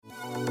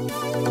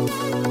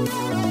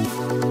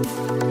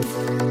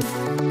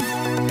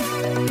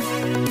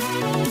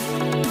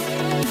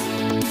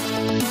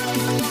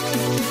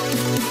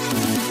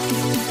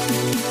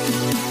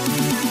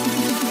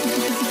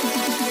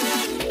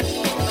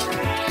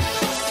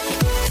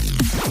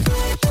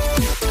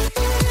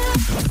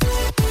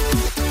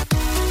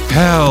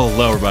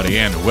Hello, everybody,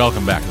 and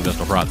welcome back to the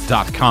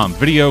DistroProds.com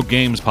video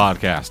games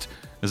podcast.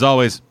 As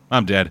always,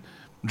 I'm Dead.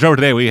 Joe,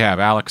 today we have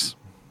Alex.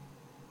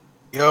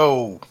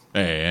 Yo.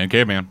 And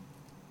Caveman.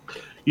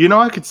 You know,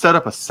 I could set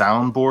up a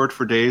soundboard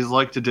for days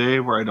like today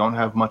where I don't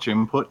have much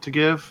input to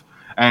give.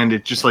 And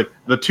it just like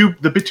the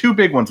two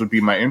big ones would be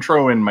my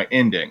intro and my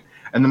ending.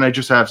 And then I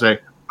just have to say,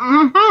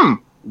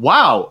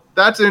 wow,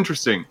 that's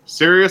interesting.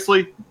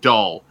 Seriously,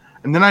 dull.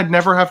 And then I'd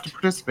never have to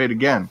participate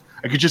again.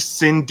 I could just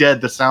send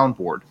Dead the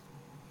soundboard.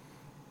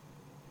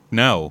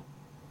 No.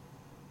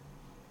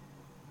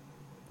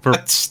 For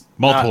That's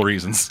multiple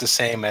reasons. The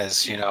same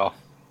as,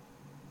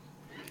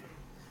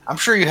 I'm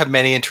sure you have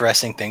many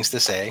interesting things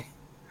to say,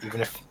 even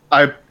if...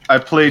 I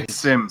played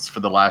Sims for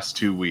the last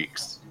 2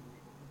 weeks.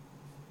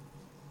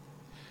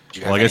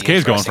 Well, I guess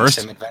Kay's going first.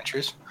 Sim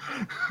adventures?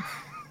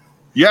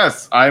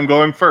 Yes, I'm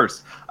going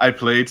first. I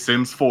played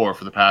Sims 4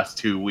 for the past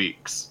 2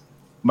 weeks.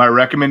 My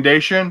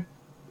recommendation,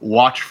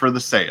 watch for the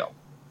sale.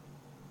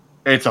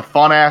 It's a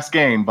fun-ass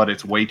game, but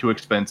it's way too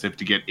expensive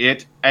to get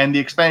it and the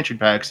expansion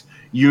packs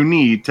you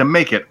need to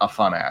make it a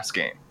fun-ass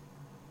game.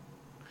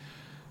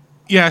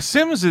 Yeah,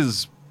 Sims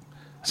is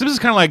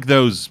kind of like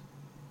those,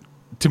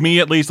 to me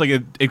at least, like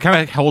it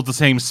kind of holds the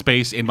same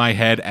space in my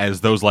head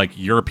as those like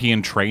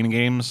European train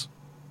games.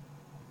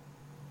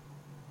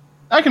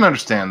 I can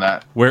understand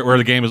that. Where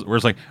the game is, where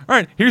it's like, all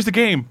right, here's the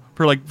game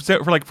for like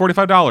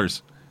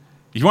 $45.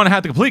 If you want to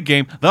have the complete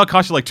game, that'll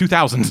cost you like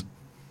 $2,000.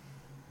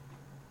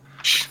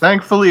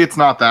 Thankfully, it's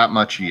not that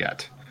much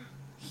yet.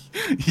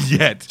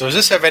 Yet. So does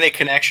this have any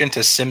connection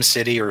to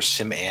SimCity or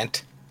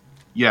SimAnt?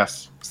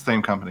 Yes,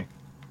 same company.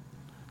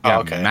 Oh,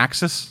 okay.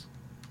 Maxis?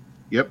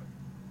 Yep.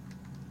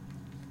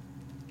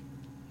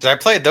 'Cause I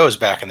played those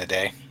back in the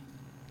day.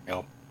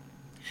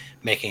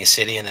 Making a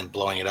city and then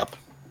blowing it up.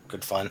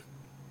 Good fun.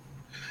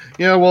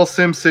 Yeah, well,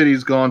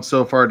 SimCity's gone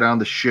so far down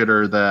the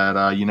shitter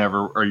that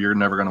you're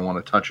never going to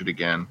want to touch it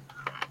again.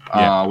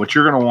 Yeah. What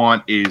you're going to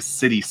want is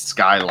City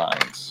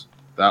Skylines.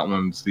 That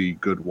one's the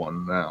good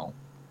one now.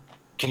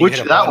 Can you hit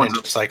a button and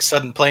just like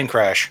sudden plane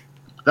crash?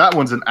 That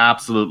one's an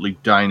absolutely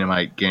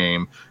dynamite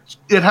game.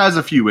 It has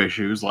a few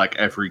issues, like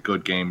every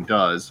good game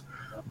does.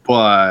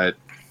 But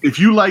if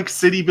you like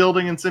city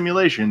building and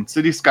simulation,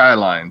 City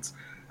Skylines,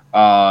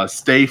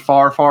 stay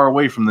far, far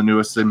away from the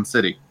newest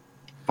SimCity.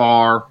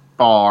 Far,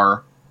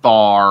 far,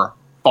 far,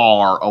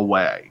 far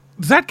away.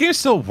 Does that game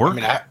still work?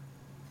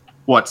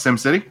 What,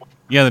 SimCity?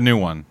 Yeah, the new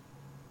one.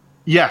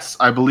 Yes,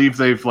 I believe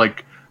they've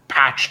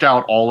patched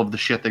out all of the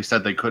shit they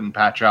said they couldn't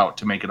patch out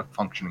to make it a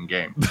functioning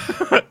game.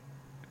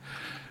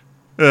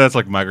 That's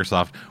like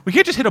Microsoft. We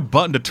can't just hit a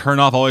button to turn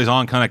off always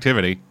on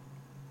connectivity.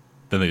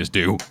 Then they just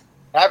do.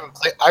 I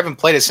haven't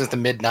played it since the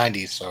mid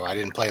 '90s, so I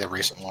didn't play the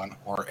recent one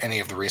or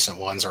any of the recent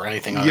ones or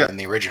anything other than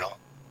the original.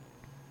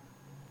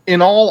 In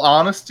all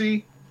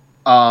honesty,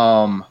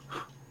 I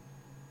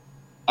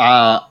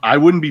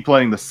wouldn't be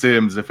playing The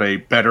Sims if a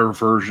better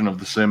version of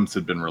The Sims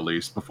had been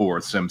released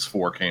before Sims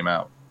 4 came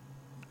out.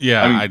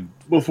 Yeah,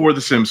 before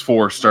The Sims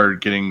 4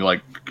 started getting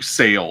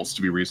sales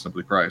to be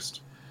reasonably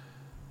priced.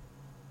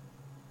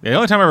 Yeah, the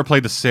only time I ever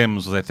played The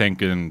Sims was, I think,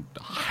 in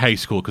high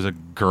school because a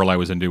girl I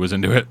was into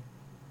it.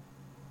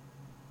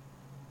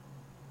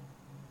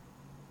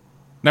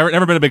 Never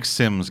been a big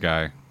Sims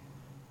guy.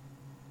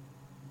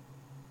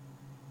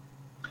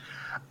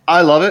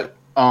 I love it,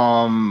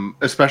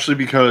 especially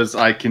because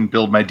I can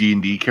build my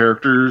D&D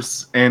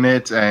characters in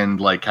it and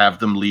have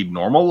them lead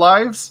normal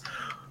lives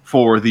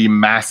for the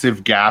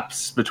massive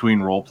gaps between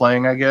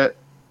role-playing I get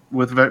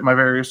with my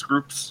various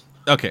groups.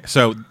 Okay,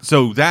 so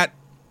that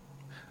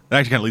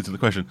actually kind of leads to the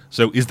question.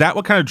 So is that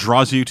what kind of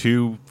draws you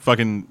to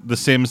fucking The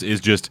Sims, is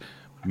just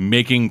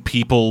making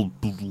people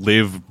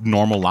live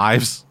normal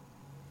lives?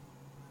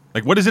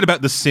 What is it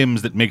about The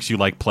Sims that makes you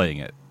like playing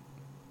it?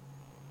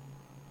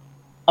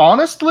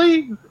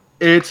 Honestly,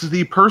 it's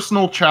the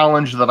personal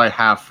challenge that I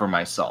have for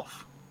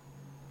myself.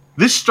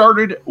 This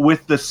started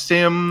with The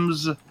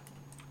Sims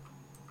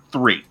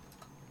 3.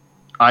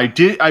 I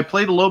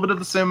played a little bit of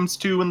The Sims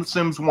 2 and The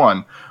Sims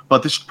 1,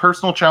 but this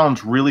personal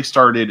challenge really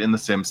started in The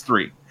Sims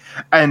 3.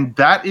 And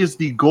that is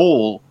the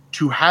goal,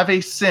 to have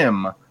a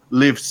sim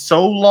live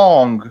so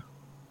long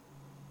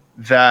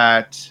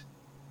that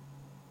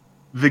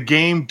the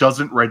game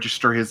doesn't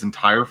register his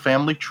entire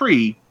family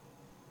tree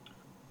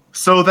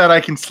so that I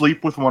can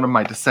sleep with one of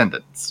my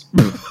descendants.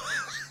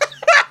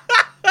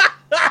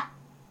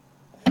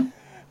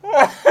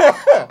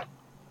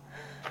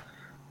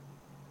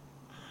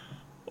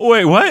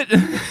 Wait, what?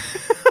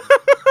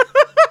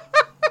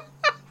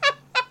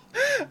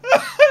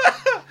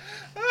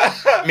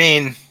 I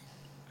mean,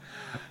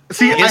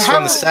 see, he's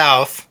from the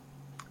South.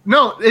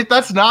 No,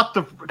 that's not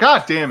the...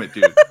 God damn it,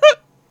 dude.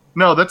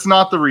 No, that's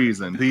not the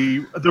reason.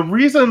 The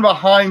reason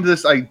behind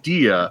this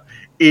idea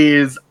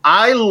is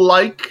I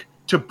like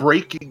to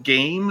break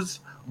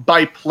games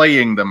by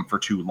playing them for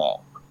too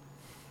long.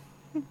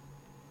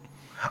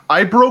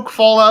 I broke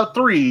Fallout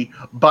 3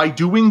 by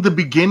doing the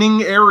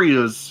beginning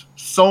areas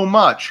so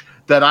much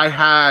that I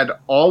had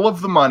all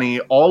of the money,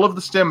 all of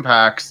the stim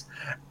packs,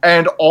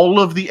 and all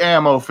of the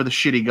ammo for the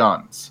shitty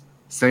guns.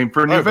 Same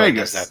for New Everybody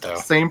Vegas. does that, though.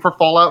 Same for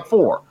Fallout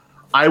 4.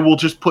 I will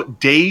just put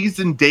days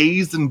and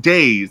days and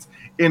days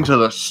into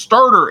the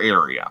starter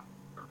area.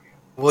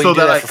 Well, So you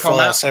did that that I for come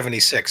Fallout out-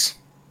 76.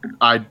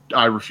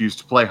 I refuse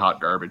to play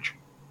hot garbage.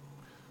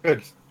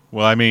 Good.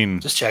 Well, I mean,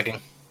 Just checking.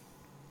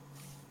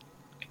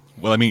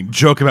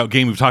 joke about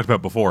game we've talked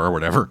about before or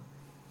whatever.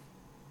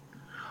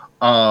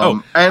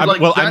 And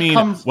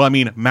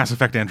Mass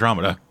Effect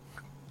Andromeda.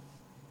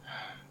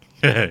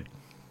 It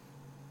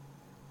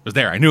was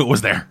there. I knew it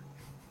was there.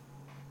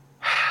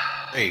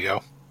 There you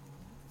go.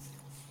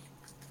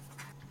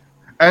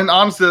 And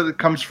honestly, it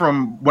comes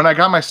from when I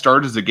got my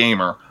start as a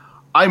gamer,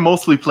 I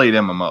mostly played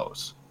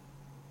MMOs.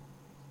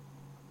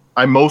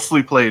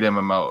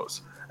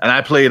 And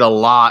I played a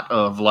lot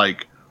of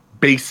like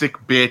basic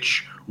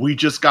bitch, we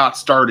just got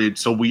started,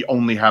 so we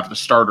only have the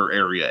starter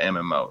area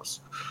MMOs.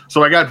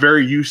 So I got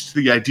very used to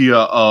the idea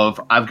of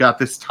I've got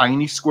this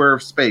tiny square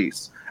of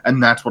space,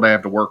 and that's what I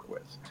have to work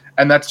with.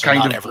 And that's So kind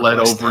not of bled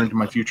EverQuest, over then? into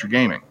my future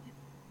gaming.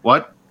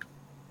 What?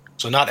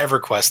 So not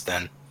EverQuest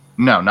then.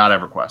 No, not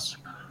EverQuest.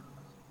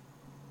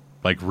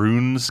 Like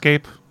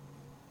RuneScape.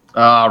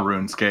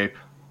 RuneScape.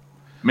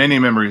 Many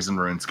memories in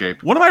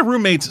RuneScape. One of my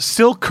roommates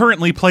still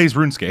currently plays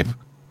RuneScape.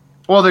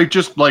 Well, they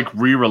just like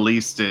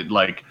re-released it.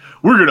 Like,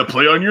 we're gonna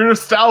play on your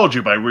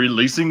nostalgia by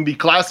releasing the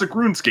classic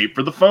RuneScape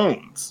for the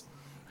phones.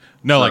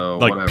 No, So,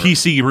 like whatever.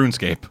 PC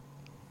RuneScape.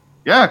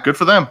 Yeah, good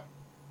for them.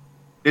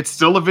 It's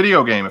still a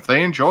video game. If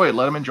they enjoy it,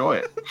 let them enjoy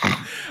it.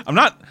 I'm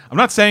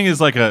not saying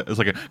it's like a.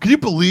 Can you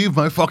believe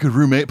my fucking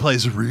roommate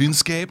plays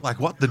RuneScape? Like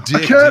what the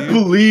dick? I can't dude?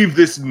 believe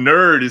this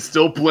nerd is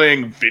still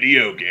playing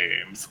video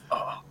games.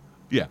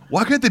 Yeah,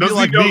 why can't they Does be he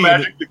like know me?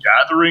 Magic the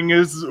Gathering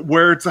is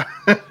where it's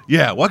at?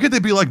 Yeah, why can't they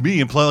be like me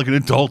and play like an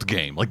adult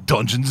game, like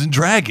Dungeons and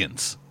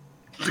Dragons?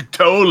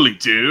 Totally,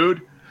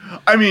 dude.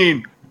 I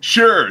mean,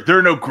 sure, there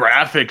are no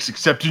graphics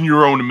except in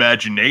your own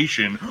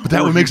imagination. But that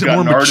Or what if makes you've it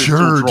got more an artist who'll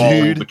mature, draw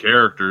all dude. the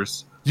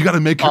characters. You got to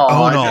make your Oh,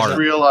 own I just art.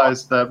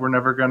 realized that we're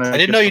never gonna. I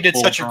didn't get know the you did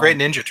full such a great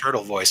time. Ninja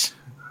Turtle voice.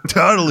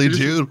 Totally,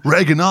 dude.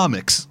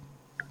 Reaganomics.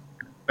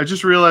 I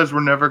just realized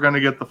we're never gonna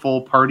get the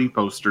full party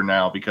poster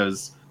now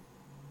because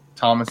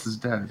Thomas is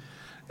dead.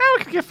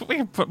 Yeah, we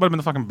can put him in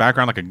the fucking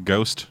background like a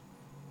ghost,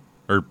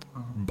 or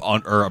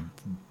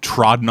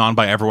trodden on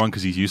by everyone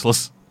because he's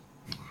useless.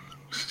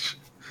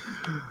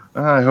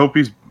 I hope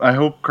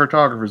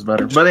cartographer's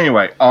better. But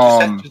anyway,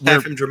 Just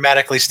have him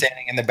dramatically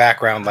standing in the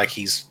background like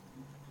he's...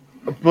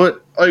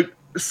 but like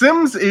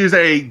Sims is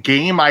a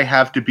game I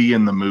have to be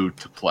in the mood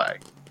to play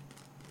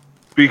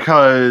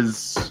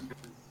because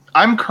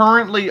I'm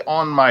currently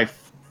on my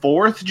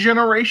 4th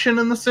generation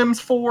in The Sims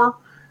 4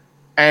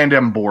 and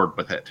am bored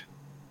with it.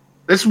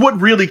 This is what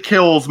really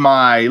kills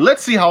my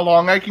let's see how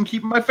long I can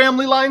keep my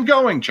family line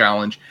going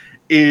challenge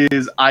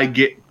is I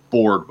get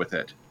bored with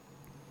it.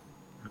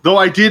 Though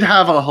I did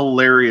have a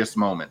hilarious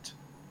moment.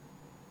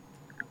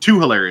 2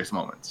 hilarious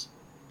moments.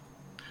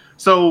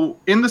 So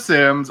in The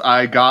Sims,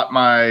 I got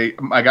my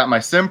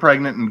Sim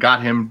pregnant and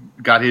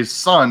got his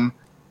son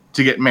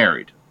to get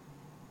married.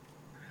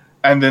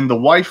 And then the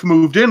wife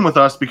moved in with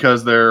us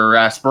because there are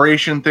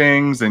aspiration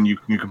things and you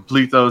can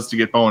complete those to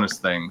get bonus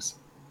things.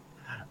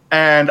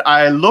 And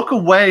I look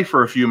away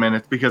for a few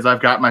minutes because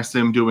I've got my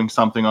Sim doing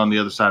something on the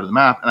other side of the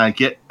map, and I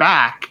get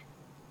back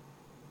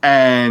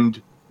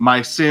and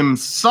my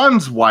Sim's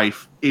son's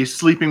wife is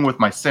sleeping with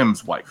my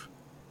Sim's wife.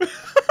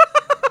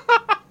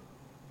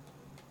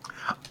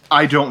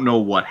 I don't know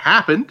what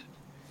happened.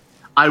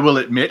 I will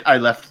admit I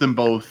left them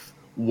both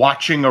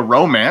watching a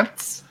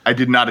romance. I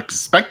did not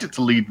expect it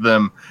to lead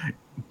them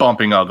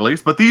bumping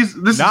uglies, but this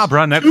Nah, is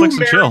bro, two Netflix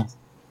and chill.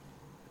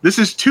 This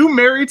is 2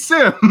 married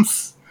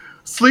Sims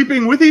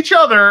sleeping with each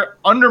other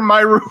under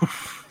my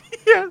roof.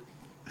 Yeah.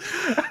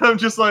 And I'm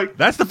just like,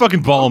 That's the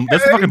fucking ball.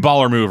 That's the fucking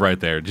baller move right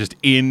there. Just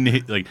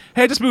like,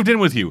 hey, I just moved in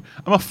with you.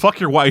 I'm gonna fuck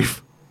your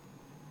wife.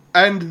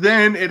 and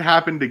then it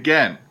happened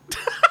again.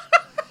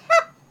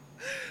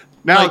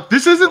 Now, Like-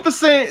 this isn't the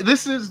same.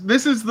 This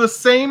is the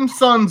same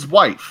son's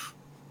wife.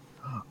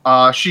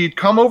 She'd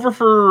come over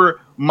for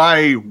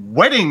my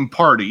wedding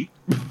party,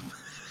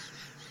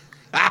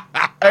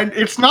 and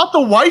it's not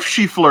the wife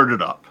she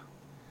flirted up.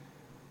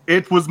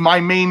 It was my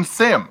main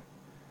Sim.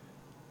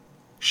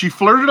 She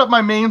flirted up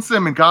my main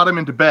Sim and got him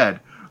into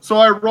bed. So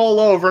I roll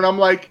over and I'm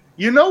like,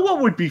 you know what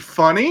would be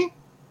funny?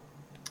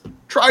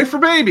 Try for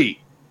baby.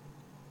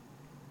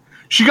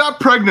 She got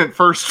pregnant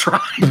first try.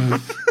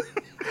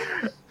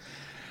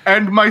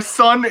 And my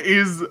son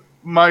is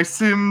my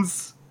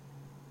Sim's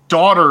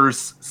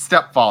daughter's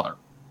stepfather.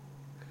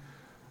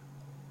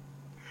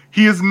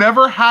 He has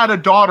never had a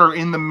daughter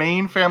in the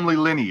main family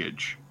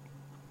lineage.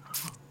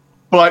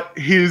 But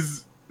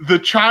the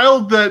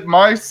child that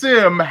my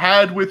Sim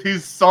had with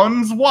his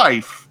son's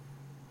wife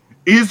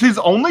is his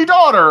only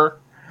daughter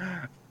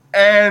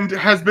and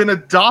has been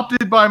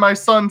adopted by my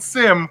son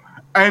Sim.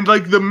 And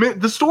like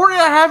the story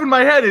I have in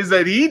my head is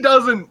that he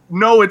doesn't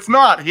know it's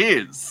not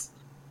his.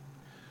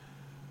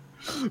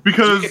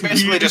 because You can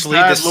basically he just and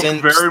leave Dad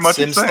the look very much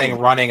Sims the same. thing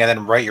running and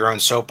then write your own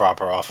soap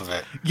opera off of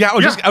it. Yeah, I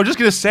was just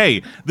gonna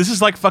say this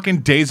is like fucking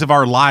Days of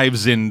Our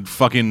Lives in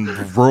fucking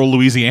rural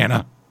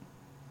Louisiana.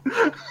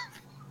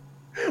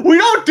 We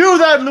don't do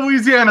that in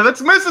Louisiana.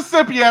 That's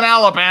Mississippi and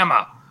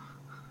Alabama.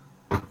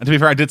 And to be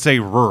fair, I did say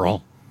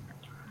rural.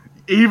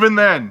 Even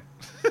then.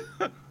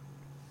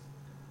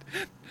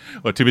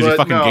 What, too busy But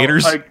fucking no,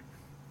 gators? like,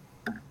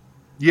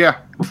 yeah,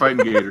 we're fighting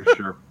gators,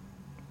 sure.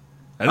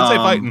 I didn't say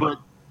fighting.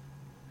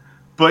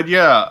 But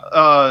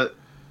yeah,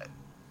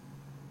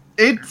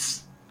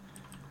 it's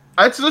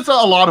a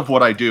lot of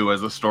what I do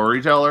as a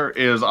storyteller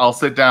is I'll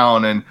sit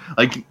down and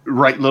like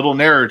write little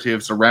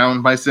narratives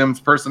around my Sims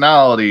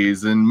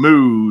personalities and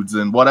moods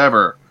and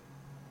whatever.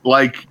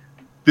 Like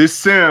this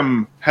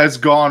Sim has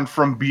gone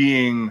from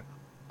being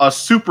a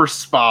super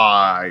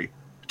spy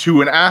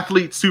to an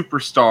athlete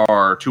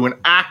superstar to an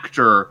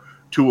actor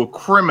to a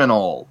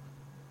criminal,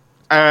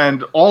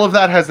 and all of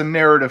that has a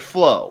narrative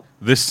flow.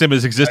 This Sim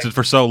has existed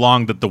for so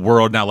long that the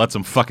world now lets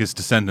him fuck his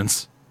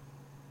descendants.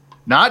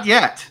 Not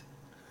yet.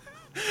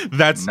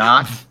 That's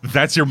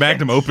your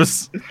magnum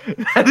opus.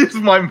 That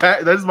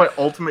is my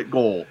ultimate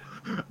goal.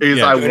 Is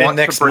Yeah. I Tune in want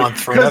next to break, month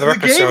for 'cause another the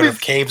game episode is-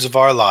 of Caves of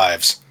Our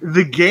Lives.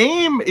 The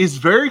game is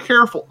very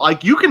careful.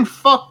 Like you can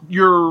fuck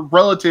your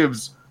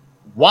relatives'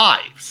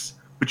 wives,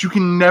 but you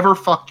can never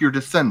fuck your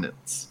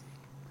descendants.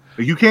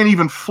 You can't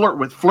even flirt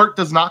with. Flirt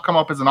does not come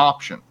up as an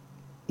option.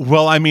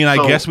 Well, I mean, I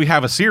So- guess we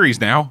have a series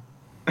now.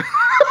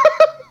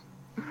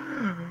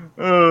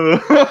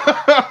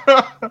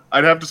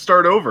 I'd have to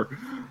start over.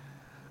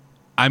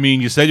 I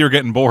mean, you said you were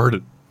getting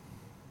bored.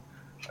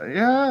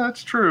 Yeah,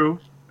 that's true.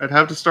 I'd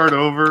have to start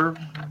over.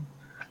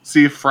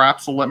 See if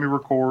Fraps will let me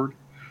record.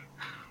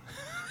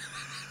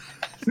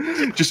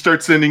 Just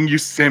start sending you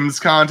Sims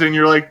content.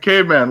 You're like,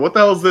 caveman, what the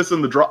hell is this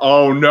in the draw?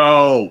 Oh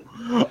no!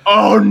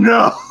 Oh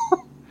no!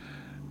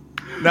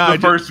 No, The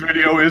first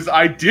video is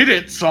I did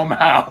it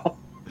somehow.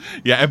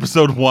 yeah,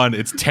 episode 1,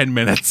 it's 10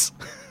 minutes.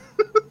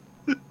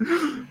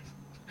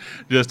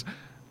 Just,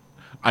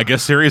 I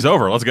guess series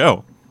over. Let's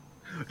go.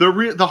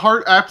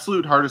 The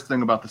absolute hardest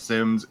thing about The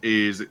Sims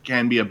is it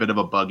can be a bit of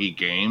a buggy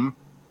game.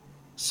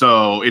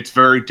 So it's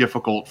very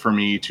difficult for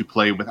me to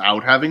play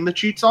without having the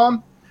cheats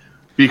on,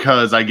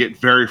 because I get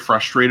very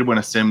frustrated when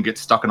a Sim gets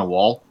stuck in a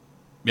wall.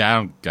 Yeah,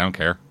 I don't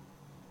care.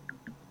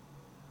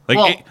 Like,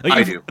 Well,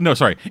 I if, do. No,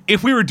 sorry.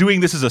 If we were doing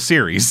this as a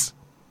series,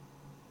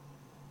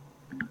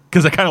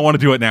 because I kind of want to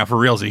do it now for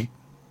realsy.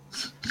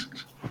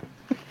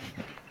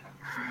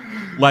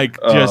 Like,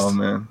 just,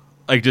 man.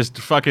 like, just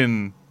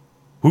fucking.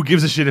 Who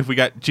gives a shit if we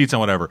got cheats on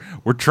whatever?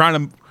 We're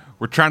trying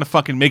to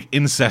fucking make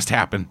incest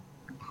happen.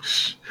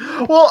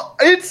 Well,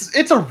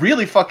 it's a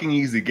really fucking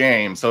easy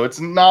game, so it's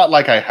not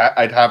like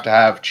I'd have to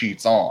have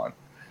cheats on.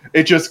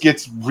 It just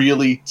gets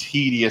really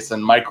tedious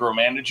and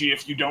micromanagey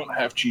if you don't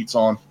have cheats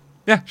on.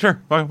 Yeah,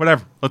 sure, fine,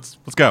 whatever. Let's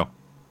go.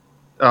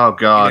 Oh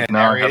god, You gonna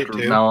now narrate it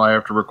too? I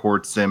have to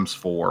record Sims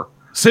 4.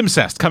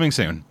 Simcest coming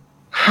soon.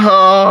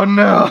 Oh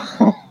no!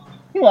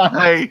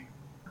 Why?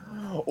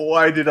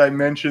 Why did I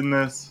mention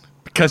this?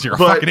 Because you're a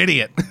But- fucking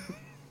idiot.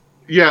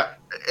 Yeah,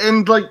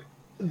 and like,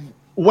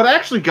 what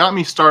actually got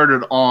me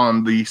started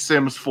on the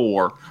Sims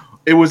 4,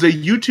 it was a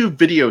YouTube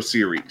video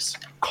series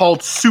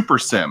called Super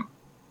Sim.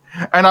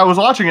 And I was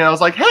watching it, and I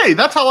was like, hey,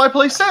 that's how I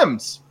play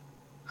Sims.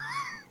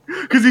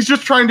 Because he's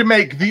just trying to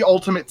make the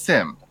ultimate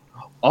Sim.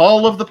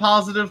 All of the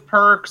positive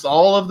perks,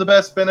 all of the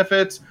best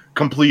benefits,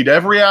 complete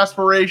every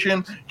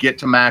aspiration, get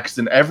to max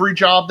in every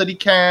job that he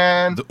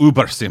can, The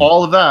Uber Sim.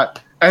 all of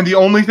that. And the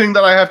only thing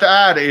that I have to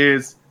add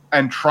is,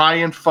 and try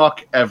and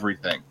fuck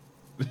everything.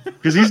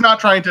 Because he's not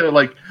trying to,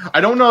 like, I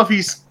don't know if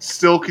he's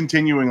still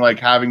continuing, like,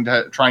 trying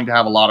to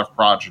have a lot of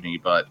progeny,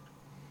 but,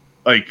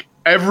 like,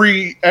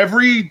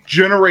 every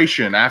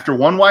generation after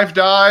one wife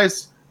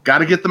dies, got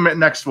to get the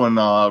next one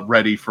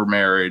ready for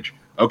marriage.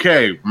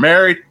 Okay,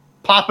 married,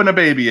 popping a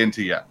baby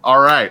into you. All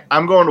right,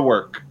 I'm going to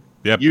work.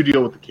 Yep. You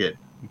deal with the kid.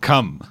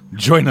 Come,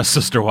 join us,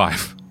 sister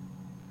wife.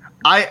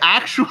 I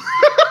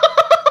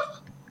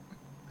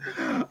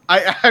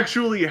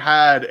actually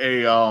had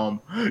a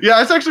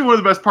yeah, it's actually one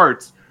of the best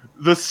parts.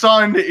 The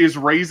son is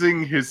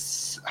raising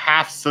his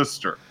half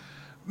sister.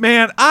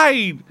 Man,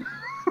 I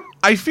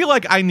feel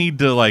like I need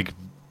to like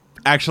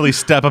actually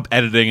step up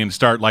editing and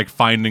start like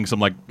finding some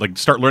like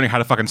start learning how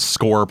to fucking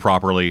score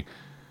properly.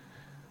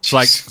 So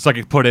I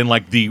can put in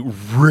like the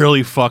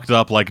really fucked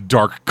up like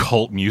dark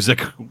cult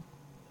music.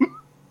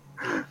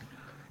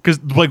 Cuz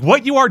like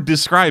what you are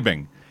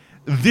describing,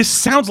 this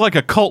sounds like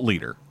a cult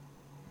leader.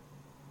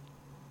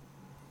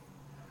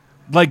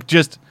 Like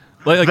just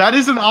like That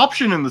is an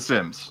option in The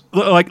Sims.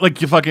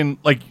 like you fucking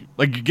like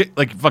you get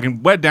like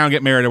fucking wed down,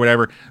 get married or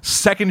whatever.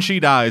 Second she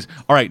dies,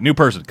 all right, new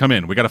person, come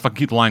in. We got to fucking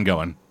keep the line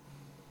going.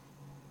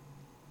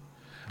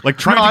 Like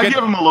trying No, to I get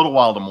give him a little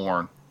while to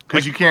mourn because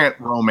Like- you can't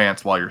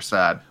romance while you're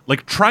sad.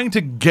 like trying to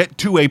get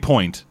to a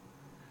point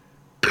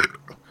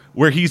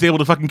where he's able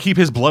to fucking keep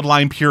his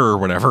bloodline pure or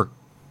whatever.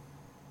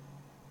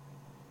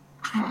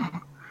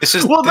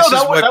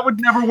 That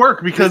would never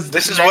work because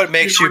this is what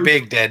makes you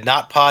big, Dead.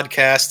 Not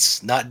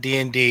podcasts, not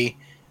D&D,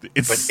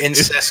 but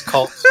incest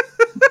cults,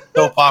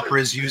 soap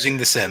operas using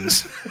The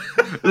Sims.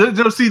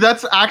 No, see,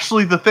 that's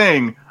actually the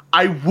thing.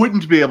 I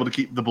wouldn't be able to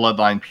keep the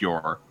bloodline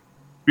pure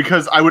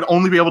because I would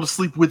only be able to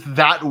sleep with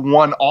that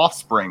one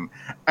offspring,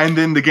 and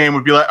then the game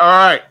would be like, "All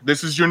right,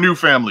 this is your new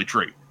family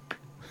tree."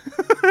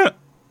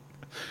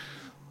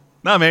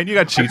 No, man, you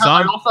got cheats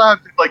on. I also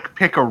have to like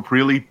pick a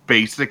really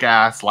basic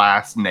ass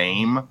last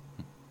name,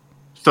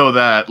 so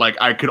that like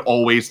I could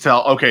always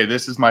tell, okay,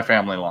 this is my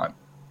family line.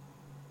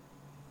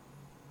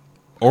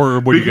 Or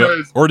would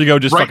you go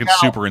just fucking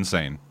super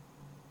insane?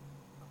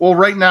 Well,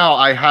 right now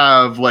I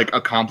have like a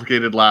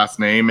complicated last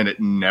name and it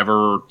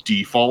never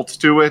defaults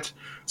to it.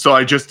 So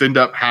I just end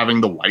up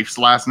having the wife's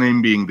last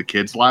name being the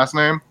kid's last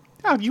name.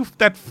 Oh,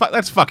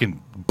 that's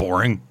fucking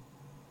boring.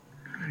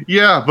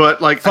 Yeah,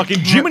 but like fucking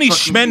Jiminy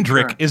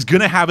Schmendrick is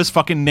gonna have his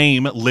fucking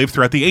name live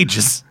throughout the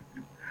ages.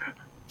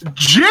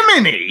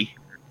 Jiminy.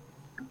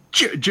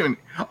 Jiminy.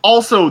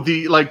 Also,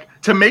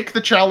 to make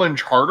the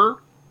challenge harder,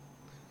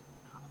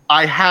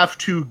 I have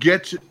to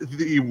get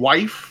the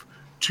wife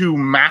to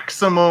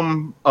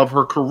maximum of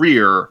her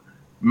career,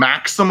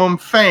 maximum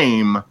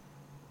fame,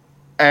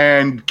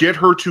 and get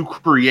her to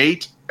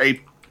create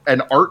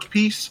an art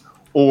piece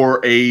or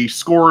a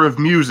score of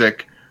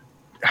music,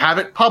 have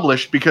it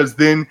published, because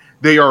then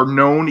they are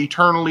known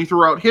eternally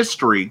throughout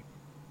history.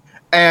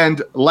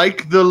 And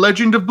like the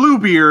Legend of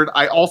Bluebeard,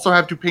 I also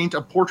have to paint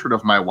a portrait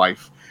of my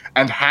wife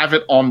and have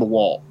it on the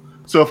wall.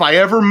 So if I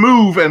ever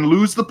move and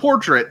lose the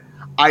portrait,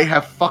 I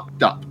have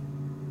fucked up.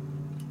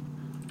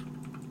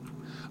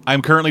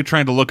 I'm currently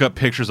trying to look up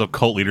pictures of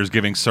cult leaders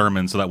giving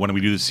sermons so that when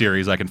we do the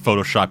series, I can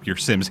Photoshop your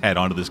Sims head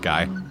onto this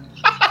guy.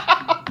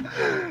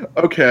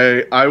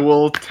 Okay, I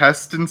will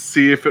test and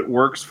see if it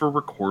works for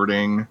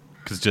recording.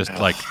 Because just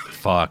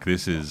fuck,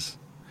 this is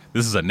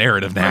a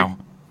narrative now.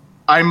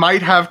 I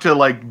might have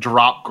to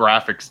drop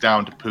graphics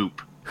down to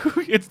poop.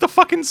 It's the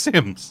fucking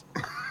Sims.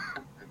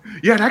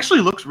 Yeah, it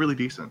actually looks really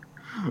decent.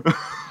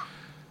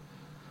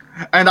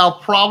 And I'll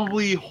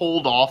probably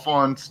hold off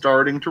on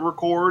starting to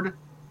record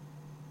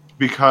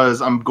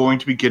because I'm going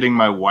to be getting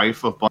my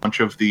wife a bunch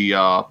of the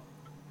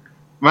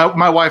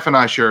my wife and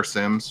I share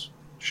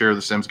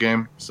the Sims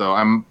game. So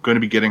I'm going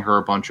to be getting her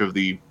a bunch of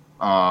the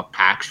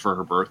packs for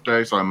her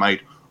birthday. So I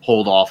might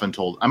hold off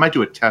I might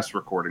do a test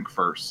recording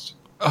first.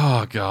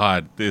 Oh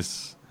God,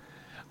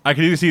 I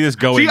can even see this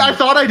going. See, I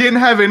thought I didn't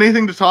have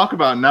anything to talk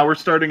about. And now we're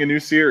starting a new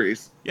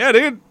series. Yeah,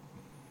 dude.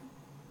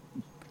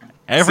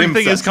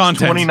 Everything is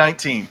content.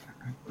 2019.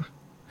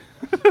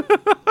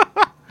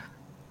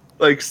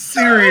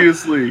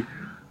 Seriously.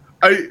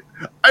 I'm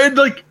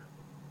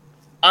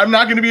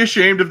not going to be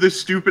ashamed of this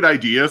stupid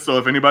idea. So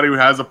if anybody who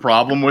has a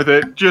problem with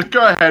it, just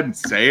go ahead and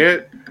say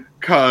it.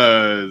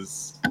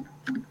 Cause,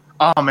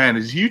 oh man,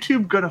 is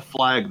YouTube going to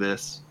flag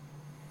this?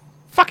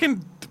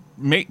 Fucking,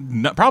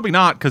 probably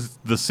not, because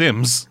The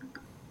Sims.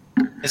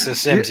 It's The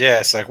Sims, yeah.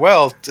 It's do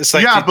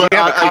you have a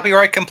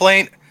copyright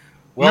complaint?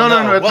 Well,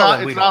 no,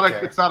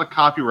 it's not a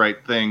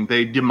copyright thing.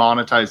 They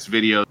demonetize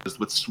videos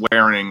with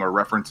swearing or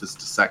references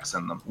to sex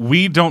in them.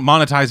 We don't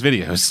monetize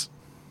videos.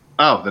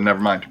 Oh, then never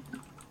mind.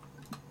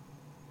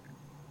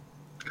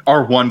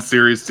 Our one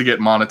series to get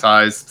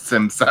monetized,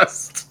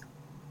 Simcest.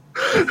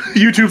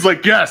 YouTube's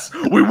like, yes,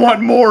 we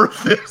want more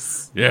of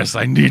this. Yes,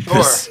 I need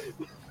this.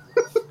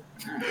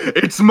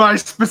 It's my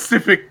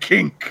specific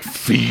kink.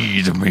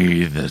 Feed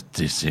me the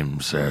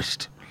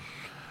Simcest.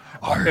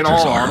 In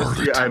all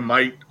honesty, I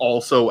might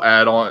also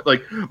add on,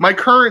 my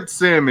current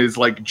sim is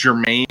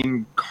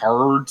Jermaine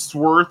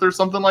Cardsworth or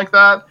something like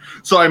that.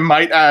 So I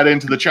might add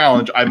into the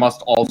challenge, I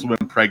must also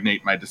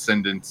impregnate my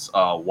descendants'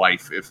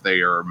 wife if they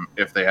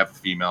have a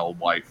female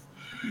wife,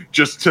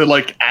 just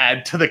to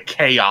add to the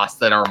chaos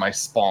that are my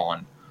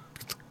spawn.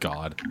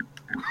 God,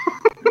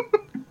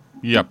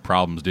 you have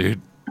problems,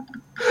 dude.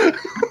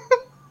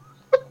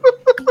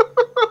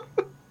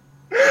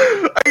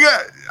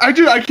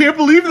 I can't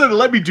believe that it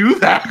let me do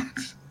that.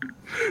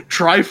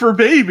 Try for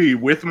baby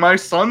with my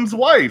son's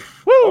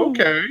wife. Woo.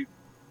 Okay.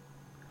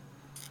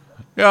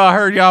 Yeah, I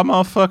heard y'all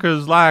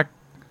motherfuckers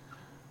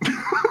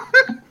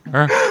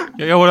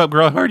yo, what up,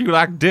 girl? I heard you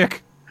like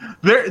dick.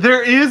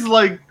 There is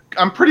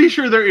I'm pretty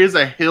sure there is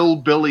a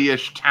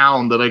hillbilly-ish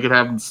town that I could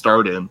have them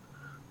start in.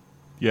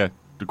 Yeah,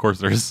 of course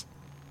there is.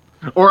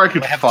 Or I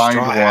could find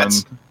one.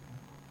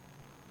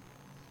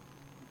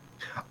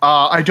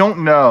 I don't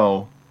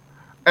know.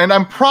 And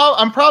I'm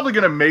probably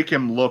going to make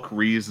him look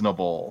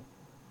reasonable.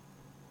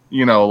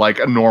 Like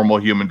a normal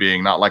human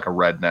being, not like a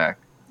redneck.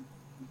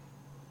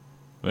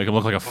 Make him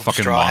look like a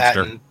fucking straw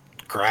monster. Hat and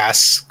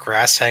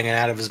grass hanging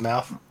out of his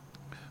mouth.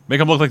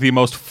 Make him look like the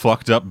most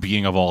fucked up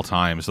being of all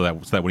time, so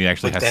that when he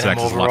actually has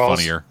sex, it's a lot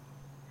funnier.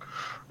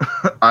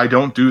 I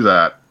don't do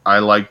that. I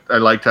like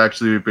to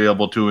actually be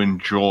able to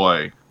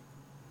enjoy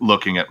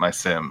looking at my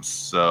Sims.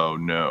 So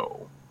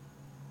no.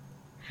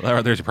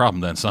 Well, there's your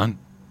problem then, son.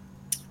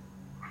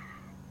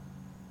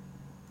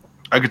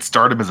 I could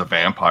start him as a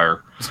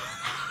vampire.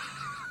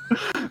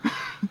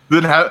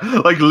 Then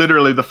like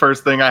literally the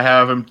first thing I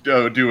have him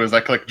do is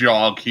I click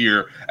jog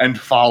here and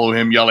follow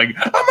him yelling,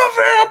 "I'm a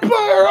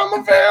vampire! I'm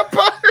a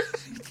vampire!"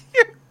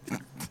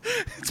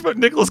 It's about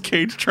Nicolas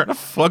Cage trying to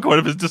fuck one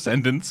of his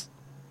descendants.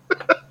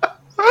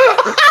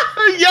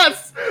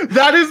 Yes,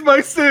 that is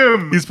my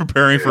sim. He's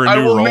preparing for a I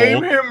new will role.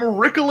 name him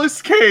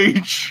Nicolas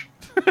Cage.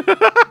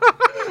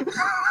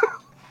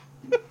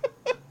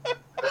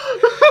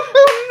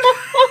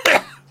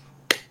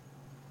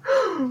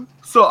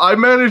 So I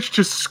managed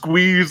to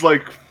squeeze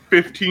like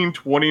 15,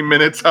 20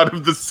 minutes out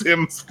of The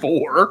Sims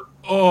 4.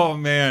 Oh,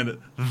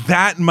 man.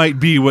 That might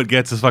be what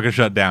gets us fucking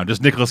shut down.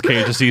 Just Nicolas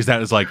Cage just sees that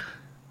and is like,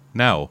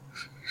 no.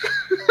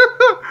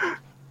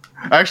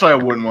 Actually, I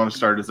wouldn't want to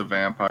start as a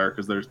vampire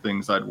because there's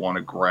things I'd want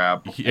to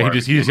grab. He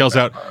just yells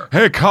out,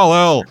 "Hey,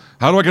 Kal-El,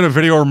 how do I get a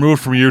video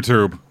removed from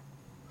YouTube?"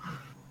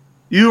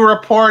 You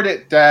report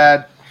it,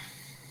 Dad.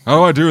 How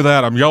do I do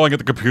that? I'm yelling at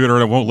the computer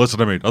and it won't listen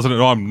to me. Doesn't it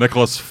know I'm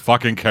Nicolas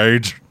fucking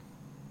Cage?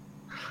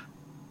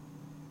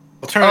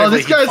 Oh,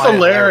 this guy's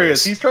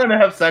hilarious. He's trying to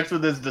have sex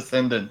with his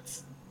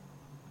descendants.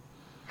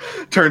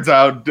 Turns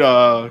out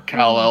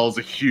Kal-El's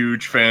a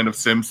huge fan of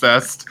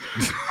Simcest.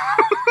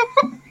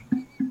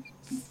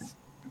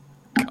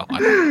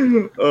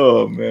 God.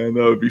 Oh, man,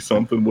 that would be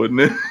something,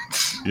 wouldn't it?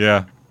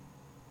 Yeah.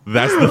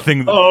 That's the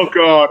thing. Oh,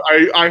 God.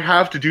 I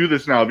have to do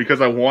this now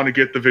because I want to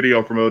get the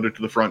video promoted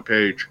to the front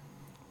page.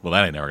 Well,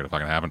 that ain't never gonna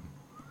fucking happen.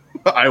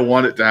 I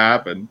want it to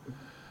happen.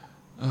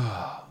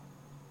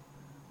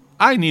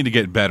 I need to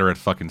get better at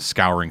fucking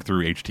scouring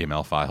through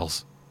HTML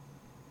files.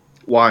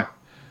 Why?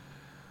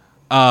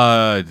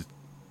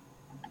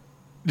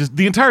 Just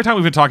the entire time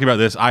we've been talking about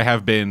this,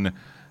 I've been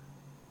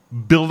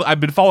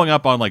following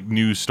up on like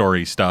news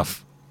story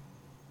stuff.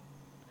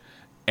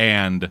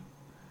 And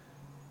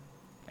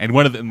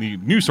one of the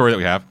news story that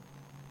we have,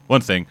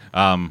 one thing,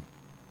 it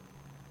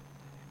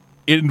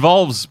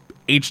involves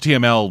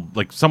HTML,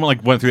 like someone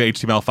like went through the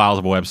HTML files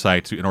of a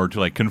website in order to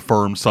like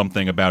confirm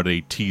something about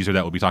a teaser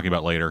that we'll be talking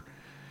about later.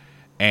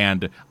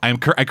 And I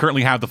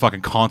currently have the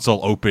fucking console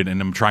open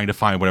and I'm trying to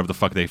find whatever the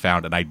fuck they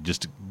found, and I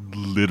just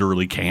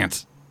literally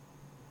can't.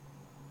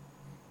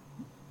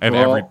 I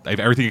have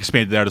everything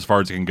expanded out as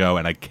far as it can go,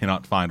 and I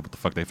cannot find what the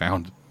fuck they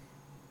found.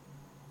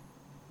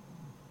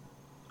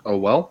 Oh,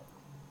 well.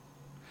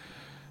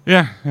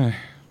 Yeah.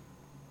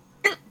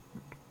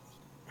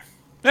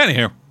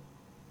 Anywho.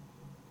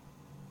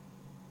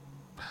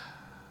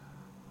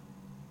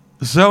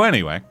 So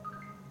anyway.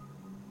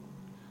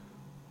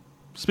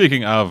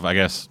 Speaking of, I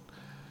guess,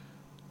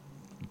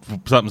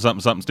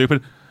 something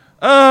stupid.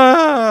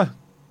 I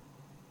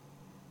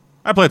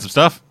played some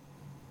stuff.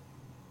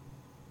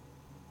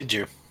 Did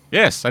you?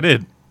 Yes, I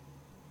did.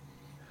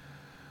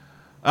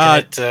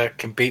 Can it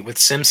compete with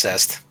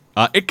Simcest?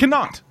 It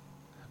cannot.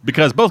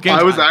 Because both games...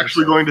 I was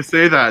actually going to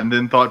say that and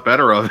then thought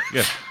better of it.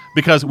 Yeah.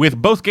 Because with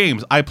both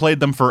games, I played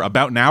them for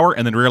about an hour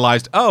and then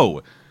realized,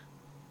 oh,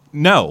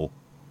 no.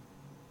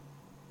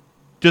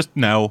 Just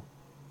no.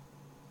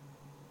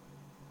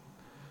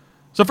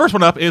 So first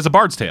one up is A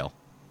Bard's Tale.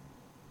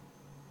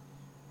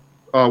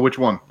 Which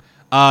one?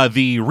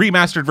 The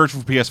remastered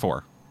version for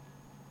PS4.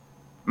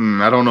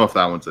 I don't know if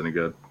that one's any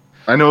good.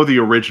 I know the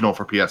original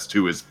for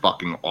PS2 is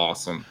fucking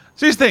awesome.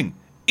 So here's the thing.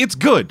 It's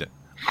good.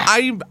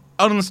 I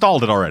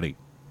uninstalled it already.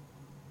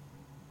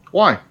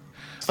 Why?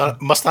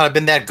 Must not have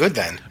been that good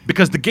then.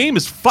 Because the game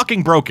is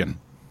fucking broken.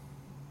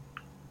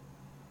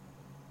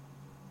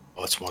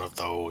 Oh, it's one of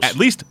those. At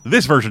least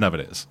this version of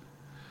it is.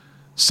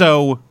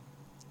 So,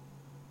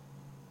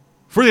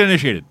 for the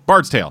uninitiated,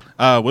 Bard's Tale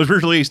was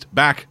released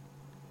back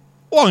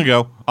long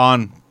ago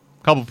on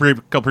a couple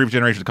previous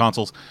generations of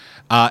consoles.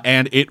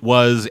 And it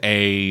was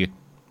a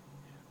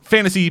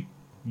fantasy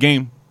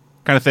game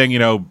kind of thing, you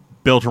know,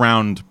 built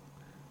around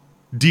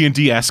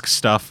D&D-esque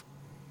stuff.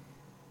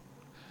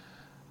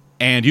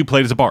 And you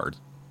played as a bard.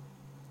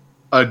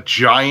 A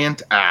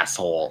giant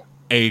asshole.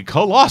 A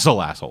colossal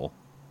asshole.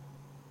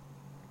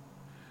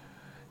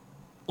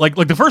 Like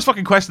the first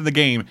fucking quest in the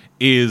game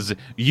is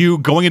you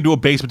going into a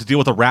basement to deal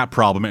with a rat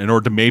problem in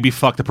order to maybe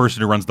fuck the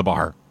person who runs the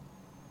bar.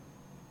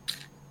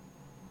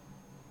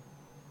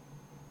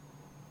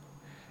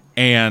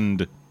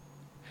 And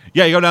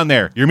yeah, you go down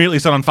there. You're immediately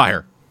set on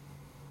fire.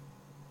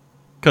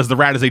 Because the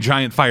rat is a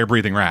giant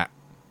fire-breathing rat.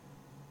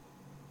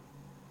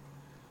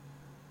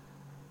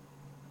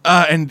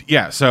 And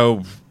yeah,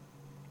 so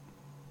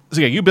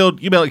yeah, you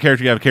build a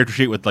character. You have a character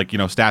sheet with like, you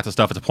know, stats and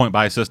stuff. It's a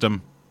point-buy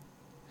system.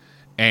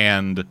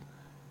 And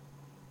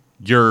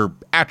your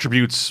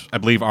attributes, I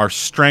believe, are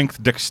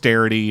strength,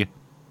 dexterity,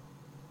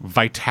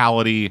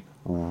 vitality,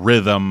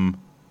 rhythm,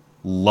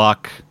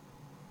 luck,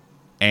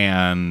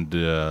 and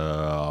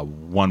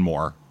one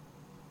more.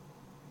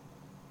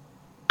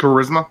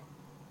 Charisma?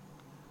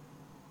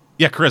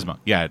 Yeah, charisma.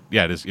 Yeah,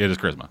 it is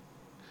charisma.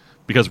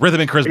 Because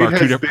rhythm and charisma are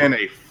two different. It has been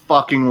a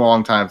fucking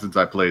long time since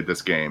I played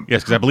this game.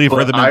 Yes, because I believe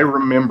rhythm I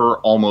remember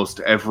almost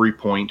every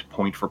point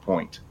for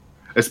point.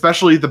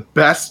 Especially the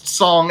best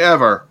song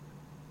ever.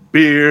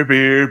 Beer,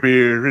 beer,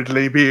 beer,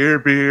 Italy, beer,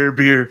 beer,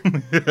 beer.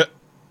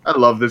 I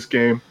love this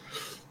game.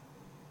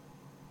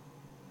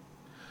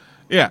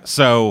 Yeah,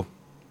 so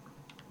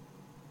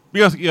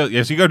so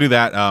you go do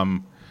that,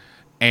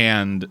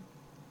 and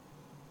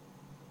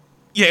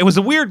yeah, it was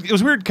a weird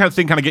kind of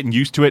thing, kind of getting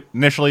used to it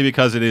initially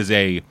because it is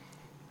a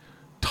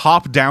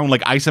top-down,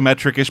 like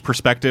isometric-ish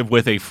perspective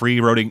with a free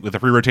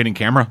rotating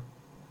camera.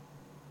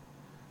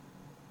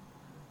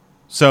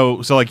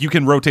 So like you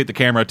can rotate the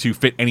camera to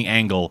fit any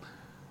angle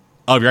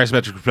of your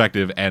isometric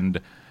perspective, and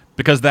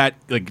because that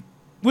like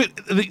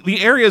the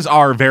areas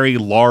are very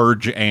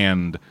large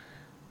and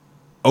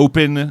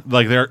open,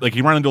 like they're like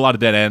you run into a lot of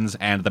dead ends,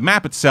 and the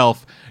map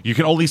itself you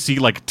can only see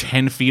like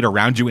 10 feet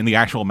around you in the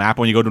actual map.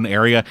 When you go to an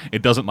area,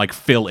 it doesn't like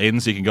fill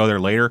in, so you can go there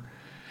later.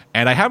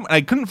 And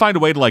I couldn't find a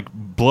way to like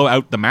blow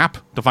out the map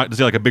to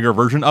see like a bigger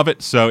version of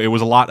it, so it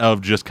was a lot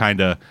of just kind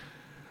of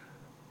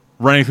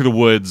running through the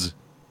woods,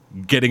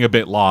 getting a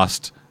bit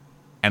lost,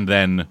 and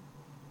then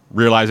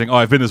realizing, oh,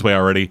 I've been this way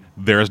already.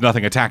 There is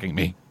nothing attacking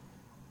me,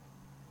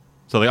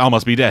 so they all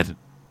must be dead.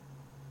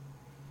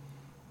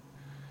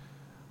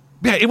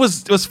 Yeah, it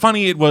was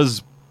funny. It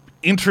was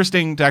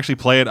interesting to actually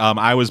play it.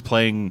 I was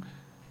playing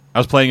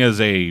as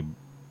like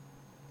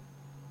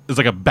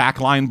a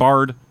backline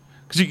bard,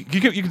 because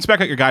you can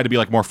spec out your guy to be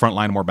like more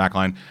frontline and more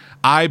backline.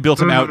 I built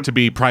him out to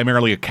be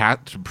primarily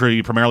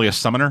a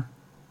summoner.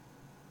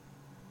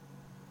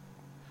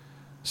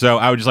 So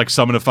I would just like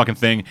summon a fucking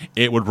thing.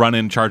 It would run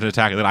in, charge an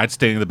attack, and then I'd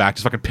stay in the back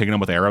just fucking pinging them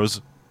with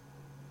arrows.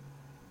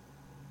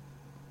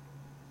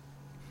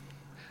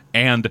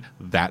 And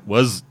that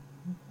was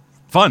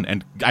fun,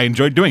 and I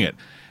enjoyed doing it.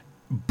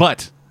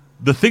 But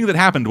the thing that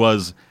happened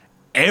was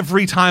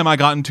every time I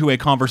got into a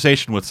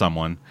conversation with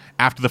someone,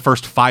 after the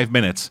first 5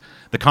 minutes,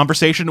 the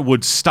conversation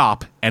would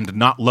stop and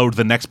not load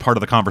the next part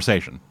of the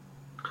conversation.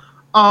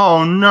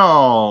 Oh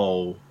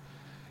no.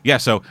 Yeah,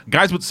 so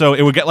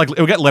it would get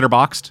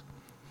letterboxed,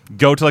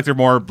 go to like their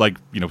more like,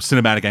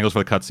 cinematic angles for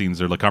the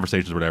cutscenes or like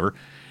conversations or whatever.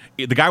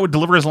 The guy would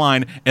deliver his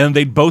line, and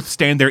they'd both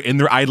stand there in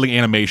their idling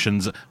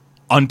animations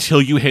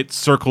until you hit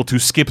circle to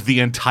skip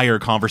the entire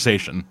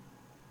conversation.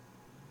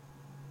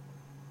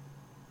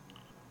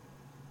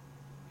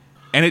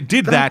 And it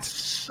did that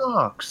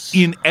sucks.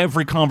 In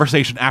every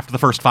conversation after the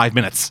first 5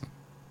 minutes.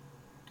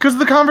 Because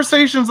the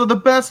conversations are the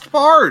best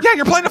part. Yeah,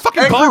 you're playing a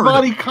fucking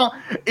bard.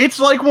 It's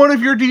like one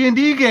of your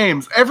D&D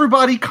games.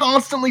 Everybody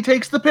constantly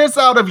takes the piss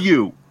out of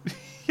you.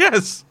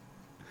 Yes.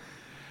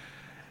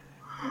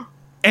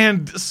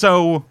 And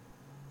so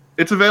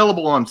it's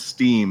available on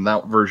Steam.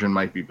 That version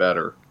might be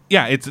better.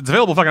 Yeah, it's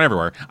available fucking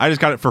everywhere. I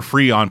just got it for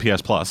free on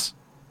PS Plus.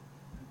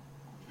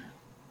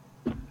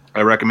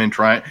 I recommend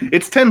trying it.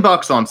 It's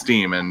 $10 on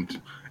Steam,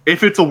 and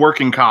if it's a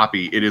working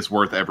copy, it is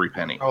worth every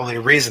penny. Only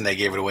reason they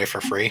gave it away for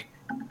free.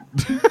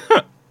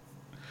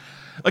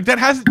 Like, that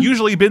hasn't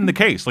usually been the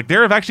case. Like,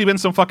 there have actually been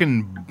some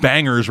fucking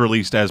bangers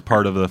released as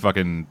part of the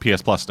fucking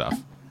PS Plus stuff.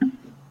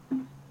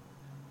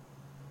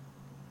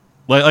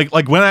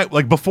 Like when I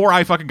before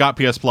I fucking got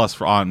PS Plus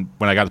when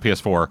I got the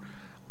PS4,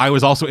 I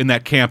was also in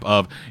that camp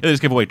of, they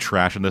just give away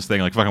trash in this thing,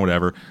 like fucking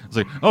whatever. It's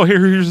like, oh,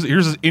 here's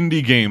this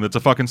indie game that's a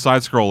fucking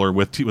side scroller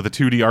with a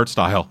 2D art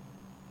style.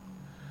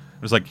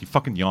 It was like, you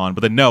fucking yawn.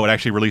 But then no, it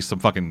actually released some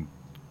fucking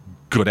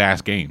good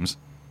ass games.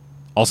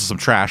 Also some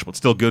trash, but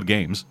still good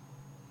games.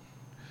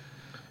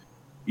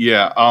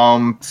 Yeah,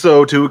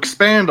 so to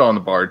expand on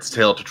the Bard's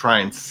Tale, to try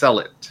and sell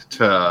it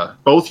to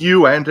both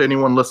you and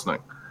anyone listening,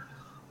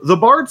 the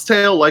Bard's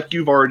Tale, like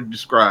you've already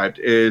described,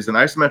 is an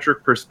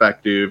isometric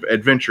perspective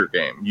adventure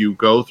game. You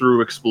go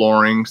through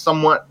exploring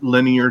somewhat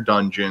linear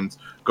dungeons,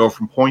 go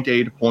from point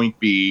A to point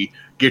B,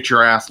 get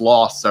your ass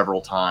lost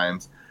several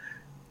times,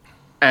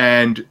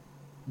 and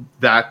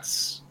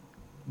that's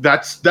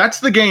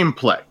the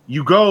gameplay.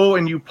 You go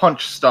and you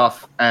punch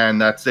stuff,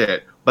 and that's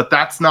it. But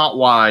that's not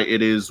why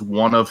it is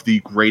one of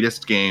the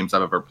greatest games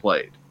I've ever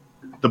played.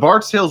 The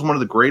Bard's Tale is one of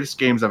the greatest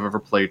games I've ever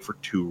played for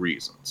two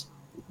reasons.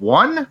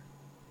 One,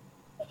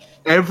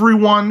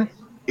 everyone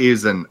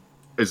is a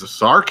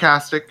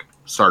sarcastic,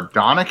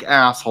 sardonic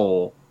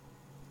asshole,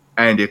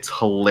 and it's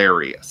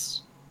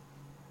hilarious.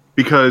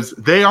 Because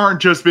they aren't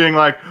just being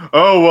like,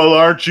 oh, well,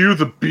 aren't you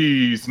the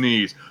bee's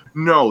knees?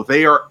 No,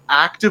 they are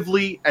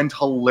actively and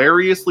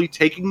hilariously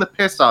taking the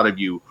piss out of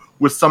you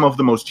with some of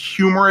the most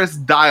humorous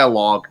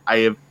dialogue I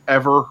have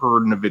ever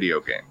heard in a video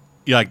game.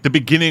 Yeah, like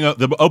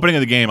the opening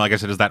of the game, like I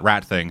said, is that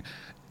rat thing.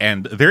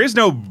 And there is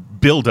no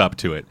build up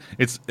to it.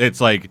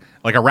 It's like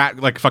a rat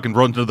like fucking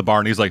runs into the bar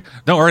and he's like,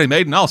 "Don't worry,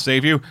 maiden, I'll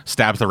save you."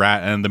 Stabs the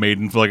rat, and the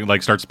maiden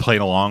like starts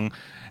playing along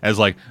as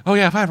like, "Oh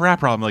yeah, if I have a rat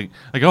problem,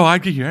 like oh,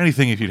 I'd give you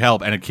anything if you'd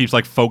help." And it keeps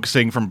like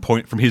focusing from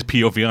his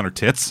POV on her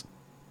tits.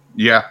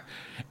 Yeah.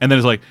 And then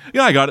it's like,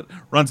 "Yeah, I got it."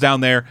 Runs down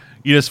there.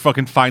 You just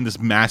fucking find this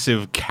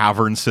massive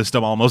cavern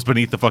system almost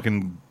beneath the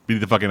fucking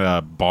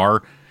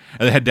bar.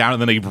 And they head down,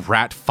 and then a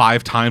rat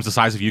 5 times the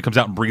size of you comes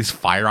out and breathes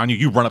fire on you.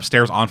 You run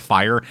upstairs on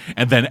fire,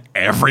 and then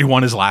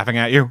everyone is laughing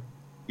at you.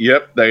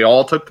 Yep, they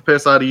all took the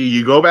piss out of you.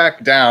 You go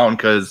back down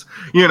because,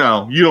 you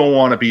don't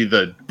want to be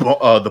the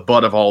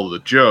butt of all of the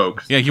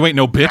jokes. Yeah, you ain't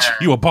no bitch.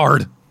 You a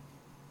bard.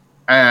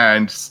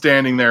 And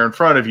standing there in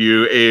front of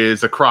you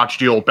is a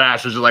crotchety old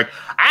bastard who's like,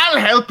 I'll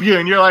help you.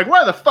 And you're like,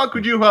 where the fuck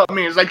would you help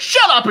me? He's like,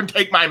 shut up and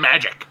take my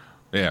magic.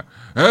 Yeah.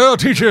 I'll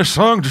teach you a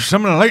song to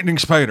summon a lightning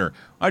spider.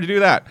 Why'd you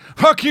do that?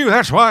 Fuck you,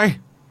 that's why.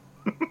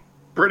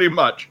 Pretty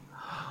much.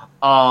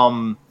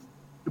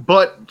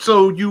 But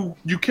so you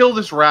kill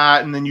this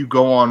rat and then you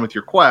go on with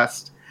your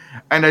quest.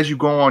 And as you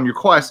go on your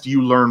quest,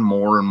 you learn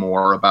more and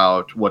more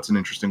about what's an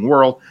interesting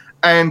world.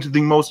 And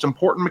the most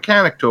important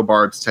mechanic to A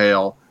Bard's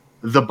Tale,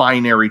 the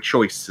binary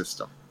choice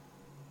system.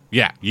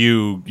 Yeah,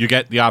 you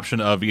get the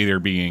option of either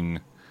being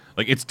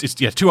like it's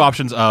two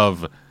options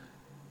of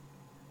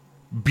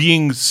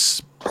being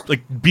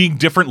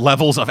different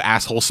levels of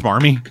asshole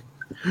smarmy.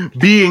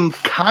 Being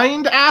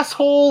kind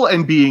asshole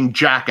and being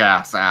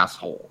jackass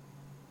asshole.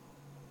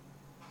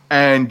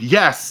 And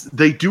yes,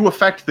 they do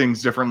affect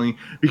things differently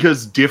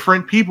because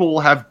different people will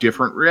have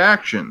different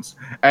reactions.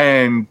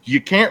 And you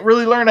can't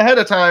really learn ahead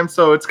of time,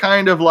 so it's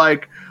kind of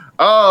like,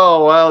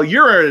 oh, well,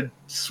 you're a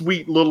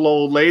sweet little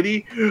old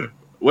lady.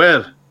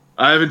 Well,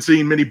 I haven't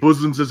seen many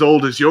bosoms as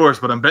old as yours,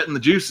 but I'm betting the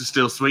juice is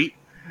still sweet.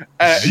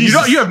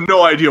 You have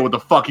no idea what the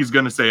fuck he's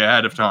going to say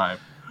ahead of time.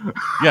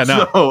 Yeah,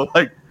 no. So,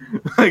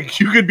 like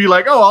you could be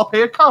like, oh, I'll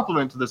pay a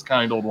compliment to this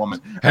kind old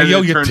woman. Hey,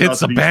 yo, your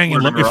tits are banging.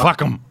 Let me fuck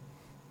them.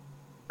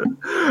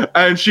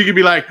 And she could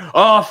be like,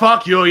 oh,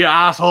 fuck you, you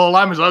asshole.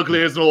 I'm as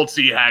ugly as an old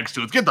sea hag's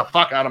tooth. Get the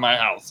fuck out of my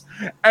house.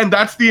 And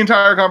that's the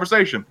entire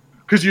conversation.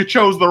 Because you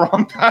chose the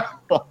wrong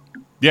dialogue.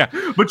 Yeah.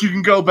 But you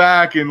can go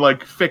back and,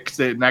 like, fix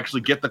it and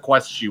actually get the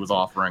quest she was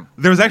offering.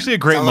 There was actually a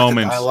great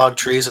moment. Like the dialogue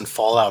trees in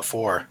Fallout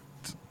 4.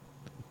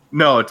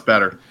 No, it's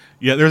better.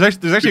 Yeah, there's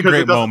actually a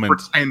great moment.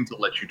 Pretend to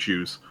let you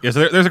choose. Yeah,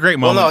 so there's a great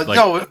moment.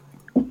 Well,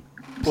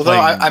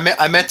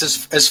 I meant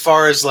as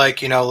far as,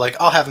 like, you know, like,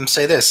 I'll have him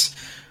say this.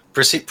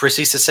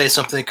 Proceeds to say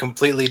something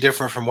completely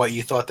different from what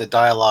you thought the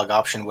dialogue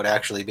option would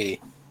actually be,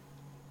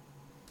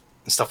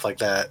 and stuff like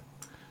that.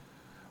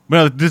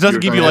 Well, this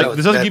doesn't give you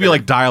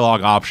like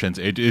dialogue options.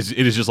 It is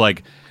just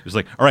like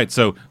all right.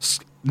 So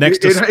next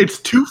to it's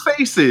two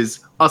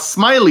faces, a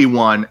smiley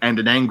one and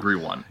an angry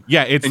one.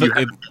 Yeah, it's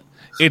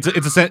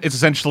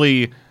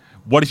essentially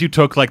what if you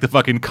took like the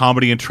fucking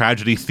comedy and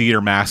tragedy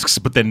theater masks,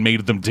 but then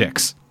made them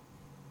dicks.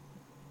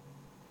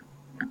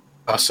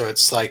 So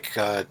it's like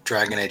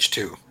Dragon Age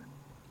 2.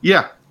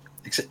 Yeah.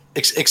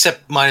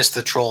 Except minus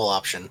the troll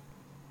option.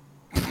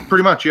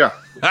 Pretty much, yeah.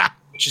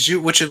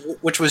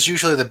 Which was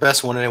usually the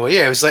best one anyway.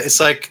 Yeah, it's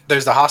like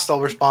there's the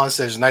hostile response,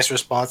 there's a nice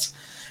response,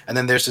 and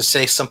then there's to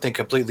say something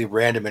completely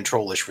random and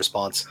trollish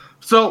response.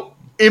 So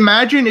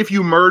imagine if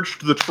you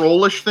merged the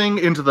trollish thing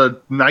into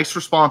the nice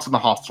response and the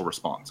hostile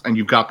response, and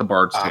you've got the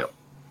Bard's Tale.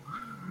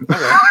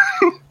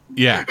 Okay.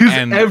 Yeah, because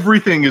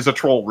everything is a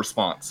troll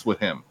response with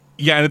him.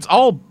 Yeah, and it's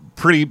all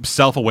pretty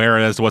self-aware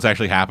as to what's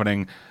actually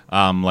happening.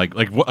 Like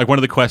one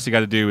of the quests you got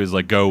to do is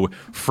like go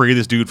free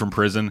this dude from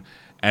prison,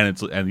 and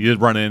you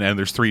run in and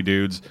there's three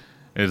dudes,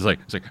 and it's like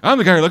I'm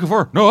the guy you're looking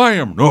for. No, I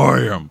am.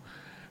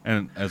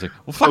 And I was like,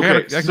 well, fuck.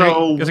 Okay, I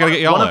gotta get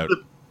y'all out.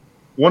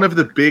 One of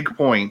the big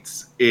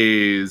points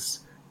is,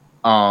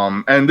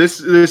 and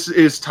this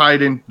is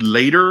tied in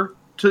later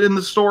in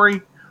the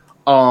story.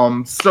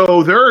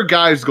 So there are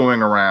guys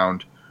going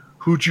around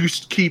who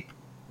just keep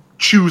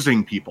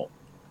choosing people.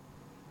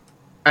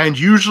 And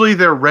usually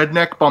they're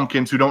redneck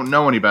bumpkins who don't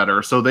know any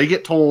better, so they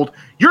get told,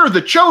 you're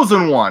the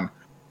chosen one!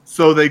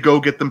 So they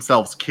go get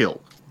themselves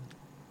killed.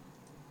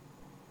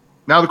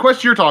 Now, the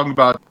question you're talking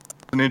about is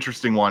an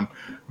interesting one,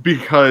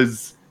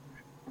 because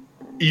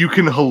you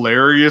can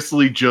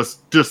hilariously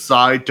just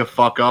decide to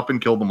fuck up and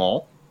kill them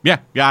all. Yeah,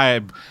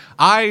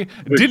 I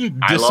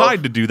didn't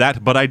decide to do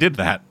that, but I did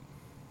that.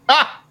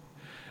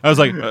 I was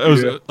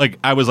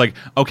like,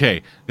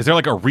 okay, is there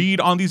like a read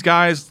on these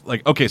guys?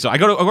 Like, okay, so I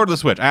go to the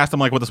Switch. I ask them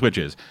like what the Switch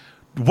is.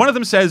 One of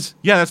them says,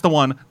 yeah, that's the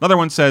one. Another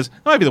one says,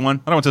 that might be the one.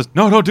 Another one says,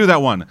 no, don't do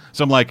that one.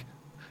 So I'm like,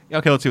 yeah,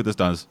 okay, let's see what this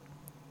does.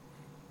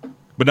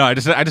 But no, I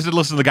just did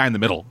listen to the guy in the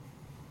middle.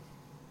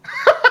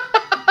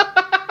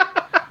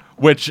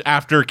 Which,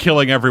 after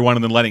killing everyone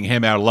and then letting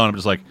him out alone, I'm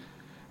just like,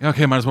 yeah,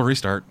 okay, might as well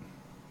restart.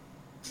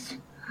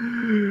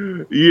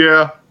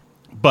 Yeah.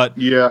 But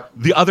yeah,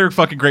 the other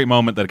fucking great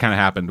moment that kind of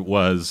happened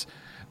was,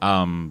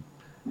 I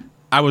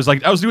was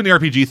doing the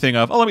RPG thing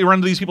of, let me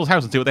run to these people's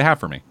house and see what they have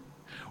for me.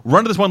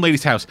 Run to this one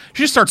lady's house.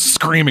 She just starts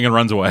screaming and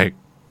runs away.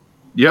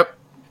 Yep.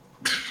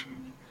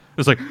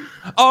 It's like,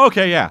 oh,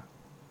 okay, yeah,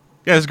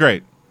 it's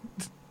great.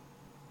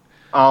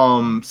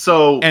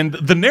 So and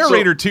the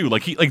narrator too,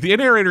 the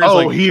narrator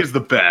is he is the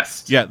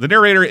best. Yeah, the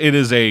narrator.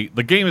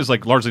 The game is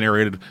like largely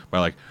narrated by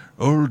like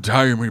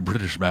old-timey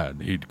British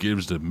man. He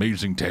gives the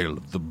amazing tale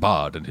of the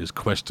bard and his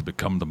quest to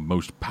become the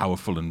most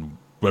powerful and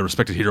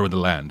well-respected hero in the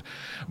land.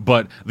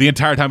 But the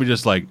entire time, he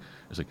just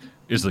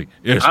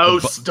yes. Oh,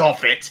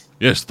 stop it!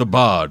 Yes, the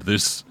bard,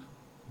 this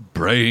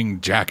braying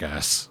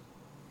jackass.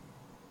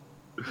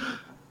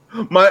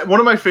 One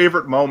of my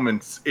favorite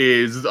moments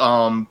is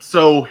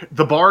so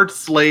the bard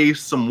slays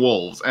some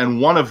wolves,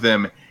 and one of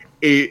them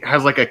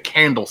has like a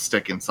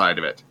candlestick inside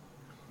of it,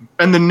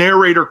 and the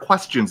narrator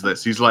questions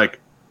this. He's like,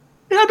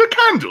 He had a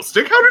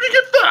candlestick. How did he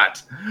get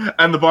that?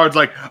 And the bard's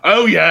like,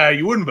 oh yeah,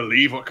 you wouldn't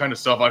believe what kind of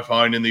stuff I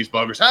find in these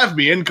buggers. Half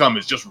my income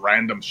is just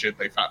random shit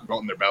they got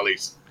in their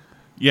bellies.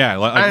 Yeah,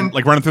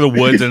 like running through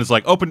the woods and it's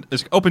like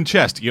open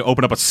chest. You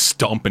open up a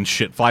stump and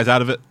shit flies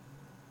out of it.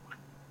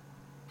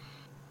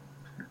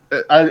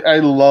 I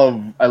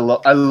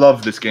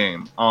love this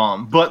game.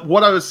 But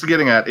what I was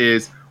getting at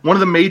is one of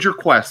the major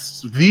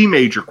quests. The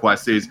major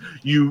quest is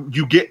you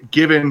get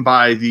given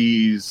by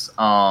these.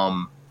 I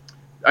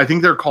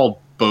think they're called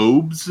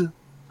Bobes.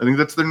 I think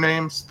that's their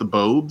names, the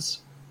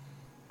Bobes.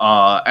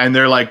 And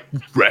they're like,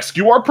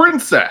 rescue our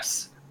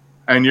princess.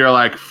 And you're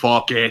like,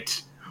 fuck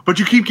it. But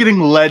you keep getting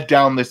led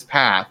down this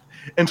path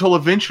until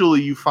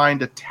eventually you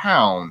find a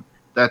town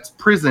that's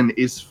prison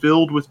is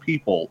filled with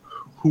people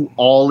who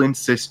all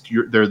insist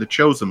they're the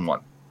chosen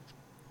one.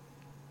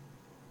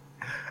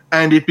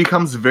 And it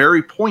becomes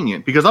very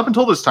poignant because up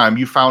until this time,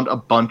 you found a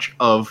bunch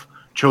of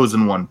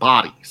chosen one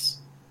bodies.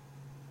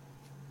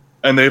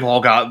 And they've all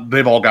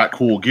got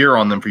cool gear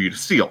on them for you to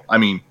steal. I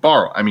mean,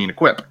 borrow. I mean,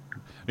 equip.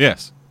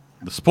 Yes.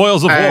 The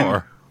spoils of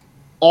war.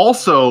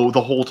 Also,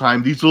 the whole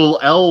time, these little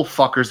L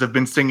fuckers have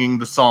been singing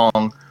the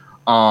song.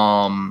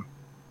 I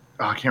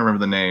can't remember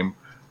the name,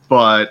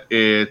 but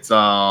it's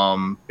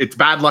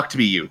Bad Luck to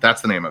Be You.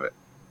 That's the name of it.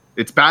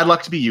 It's Bad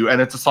Luck to Be You,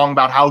 and it's a song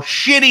about how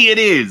shitty it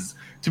is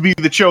to be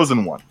the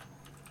chosen one.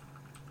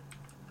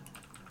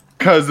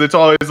 Because it's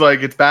always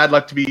like, it's bad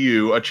luck to be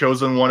you, a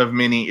chosen one of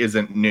many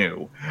isn't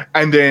new.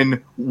 And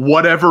then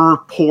whatever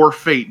poor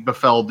fate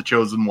befell the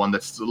chosen one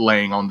that's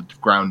laying on the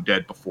ground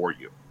dead before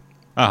you.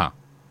 Uh-huh.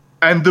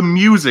 And the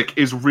music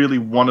is really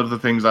one of the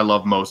things I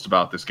love most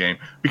about this game,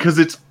 because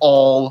it's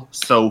all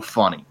so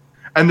funny.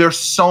 And there's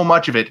so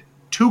much of it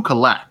to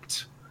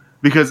collect.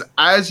 Because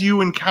as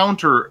you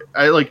encounter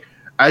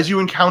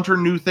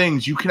new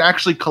things, you can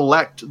actually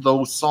collect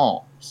those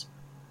songs.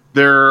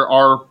 There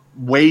are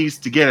ways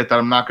to get it that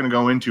I'm not going to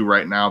go into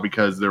right now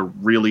because they're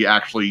really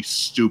actually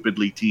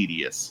stupidly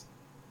tedious.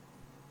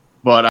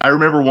 But I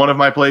remember one of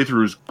my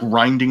playthroughs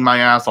grinding my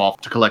ass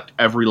off to collect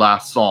every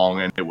last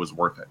song, and it was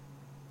worth it.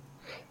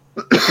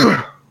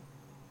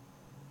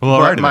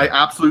 But my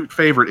absolute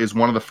favorite is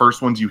one of the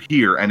first ones you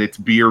hear, and it's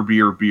Beer,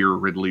 Beer, Beer,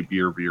 Ridley,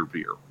 Beer, Beer,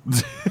 Beer.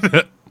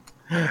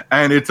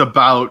 And it's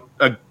about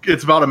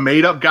a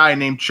made-up guy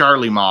named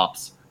Charlie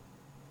Mops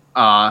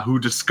who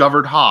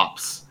discovered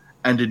hops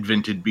and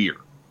invented beer.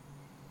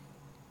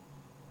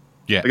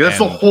 Yeah, like, that's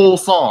the whole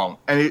song,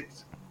 and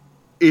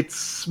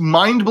it's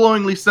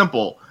mind-blowingly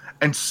simple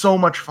and so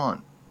much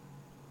fun.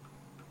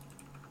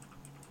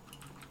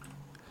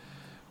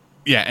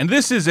 Yeah, and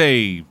this is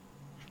a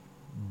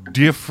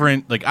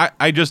different, like,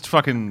 I just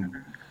fucking,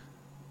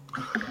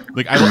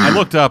 like, I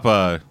looked up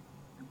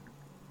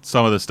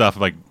some of the stuff,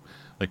 like,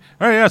 oh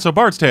yeah, so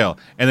Bard's Tale,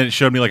 and then it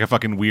showed me like a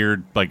fucking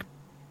weird, like,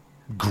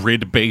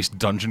 grid-based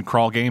dungeon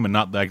crawl game, and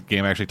not that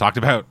game I actually talked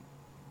about.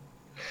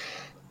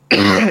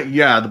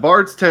 Yeah, the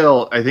Bard's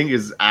Tale, I think,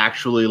 is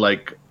actually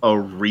like a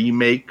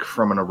remake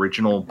from an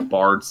original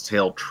Bard's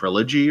Tale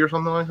trilogy or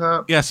something like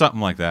that. Yeah, something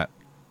like that.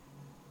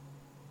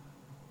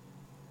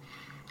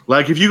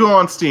 Like, if you go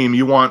on Steam,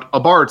 you want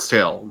a Bard's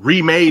Tale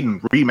remade and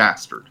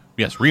remastered.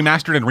 Yes,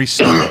 remastered and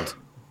restored.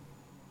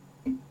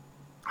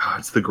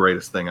 It's the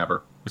greatest thing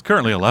ever. It's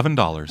currently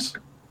 $11.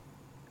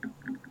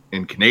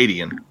 In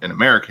Canadian, in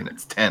American,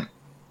 it's 10.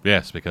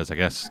 Yes, because I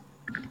guess,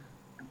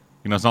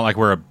 you know, it's not like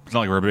we're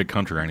a big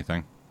country or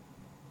anything.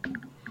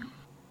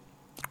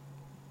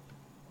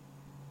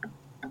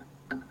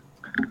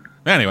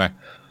 Anyway.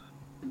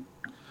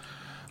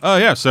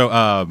 Yeah,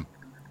 so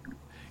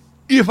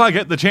if I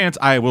get the chance,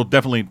 I will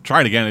definitely try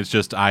it again. It's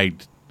just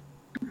fucking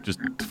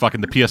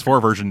the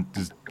PS4 version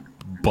is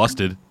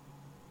busted.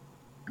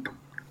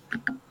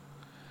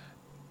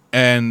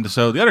 And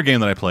so the other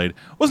game that I played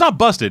was not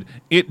busted.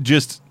 It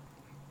just,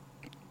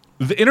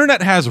 the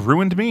internet has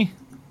ruined me.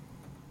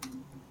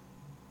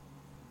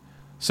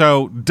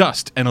 So,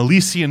 Dust, an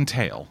Elysian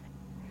Tale.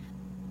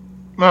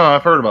 Oh,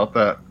 I've heard about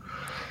that.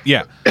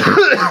 Yeah.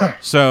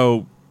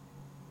 So,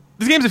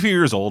 this game's a few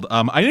years old.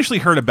 I initially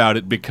heard about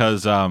it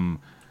because some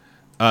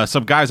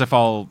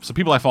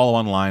people I follow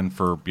online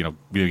for, you know,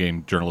 video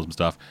game journalism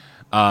stuff,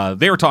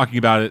 they were talking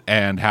about it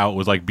and how it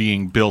was like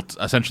being built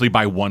essentially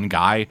by one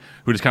guy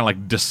who just kind of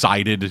like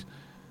decided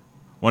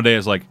one day,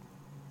 is like,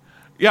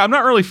 yeah, I'm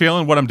not really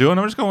feeling what I'm doing.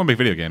 I'm just going to make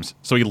video games.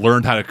 So he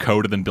learned how to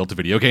code and then built a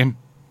video game.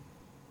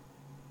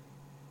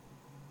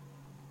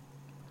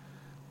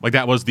 Like,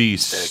 that was the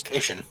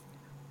dedication.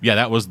 Yeah,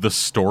 that was the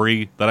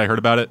story that I heard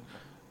about it.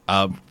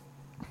 And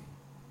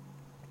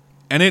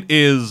it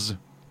is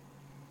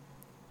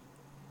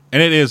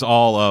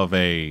all of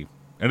a,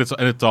 and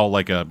it's all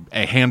like a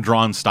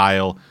hand-drawn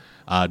style,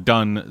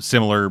 done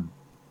similar,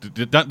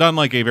 done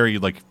like a very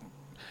like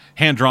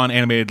hand-drawn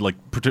animated, like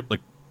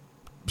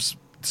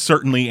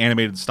certainly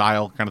animated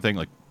style kind of thing,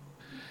 like,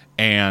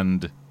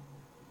 and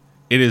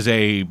it is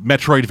a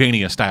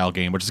Metroidvania style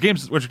game, which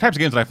are types of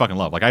games that I fucking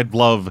love. Like, I'd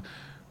love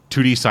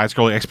 2D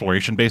side-scrolling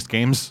exploration-based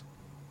games,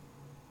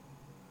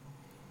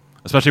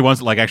 especially ones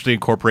that like actually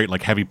incorporate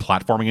like heavy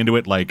platforming into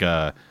it, like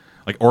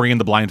like Ori and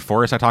the Blind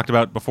Forest I talked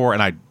about before,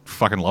 and I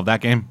fucking love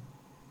that game.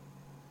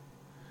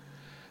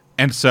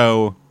 And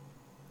so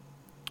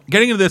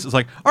getting into this is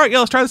like, all right, yeah,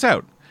 let's try this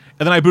out.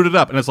 And then I boot it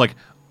up, and it's like,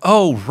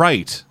 oh,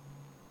 right.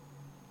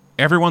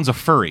 Everyone's a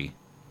furry.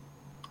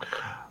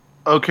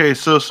 Okay,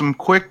 so some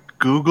quick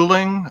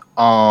Googling.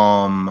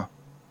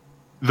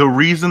 The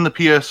reason the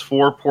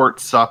PS4 port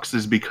sucks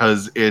is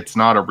because it's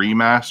not a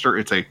remaster,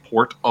 it's a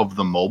port of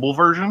the mobile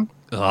version.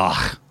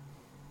 Ugh.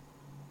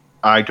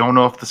 I don't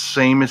know if the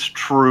same is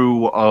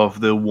true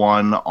of the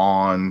one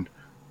on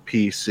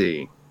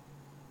PC.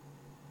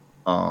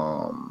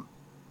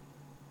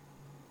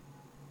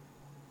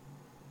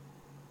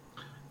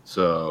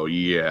 So,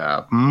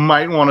 yeah,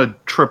 might want to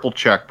triple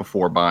check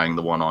before buying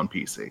the one on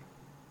PC.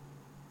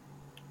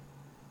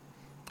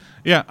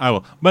 Yeah, I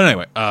will. But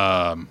anyway,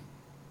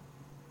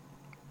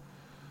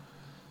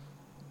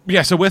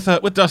 yeah. So with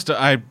Dust,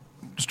 I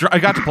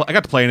got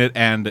to play in it,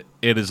 and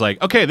it is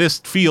like, okay, this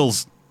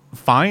feels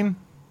fine.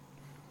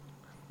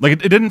 Like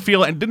it didn't feel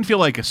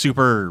like a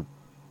super.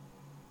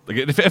 Like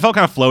it felt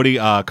kind of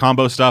floaty.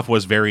 Combo stuff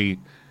was very.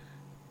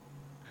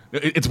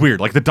 It's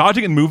weird. Like the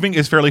dodging and moving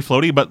is fairly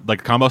floaty, but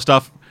like combo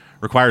stuff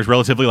requires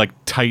relatively like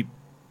tight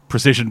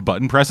precision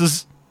button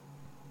presses.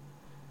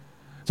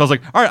 So I was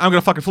like, all right, I'm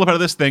gonna fucking flip out of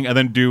this thing and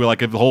then do like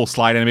the whole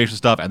slide animation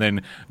stuff, and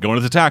then go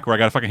into this attack where I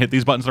gotta fucking hit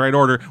these buttons in the right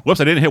order. Whoops,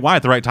 I didn't hit Y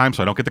at the right time,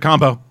 so I don't get the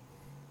combo.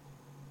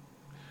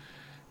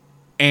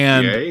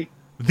 And Yay.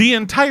 the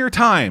entire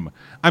time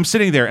I'm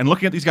sitting there and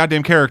looking at these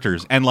goddamn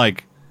characters, and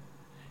like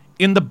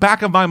in the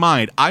back of my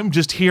mind, I'm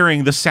just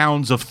hearing the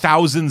sounds of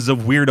thousands of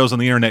weirdos on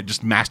the internet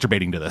just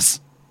masturbating to this.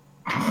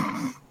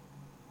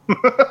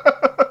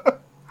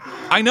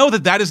 I know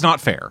that is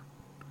not fair.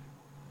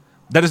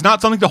 That is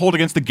not something to hold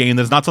against the game.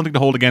 That is not something to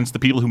hold against the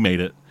people who made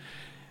it.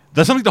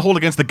 That's something to hold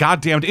against the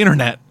goddamned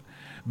internet,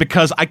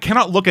 because I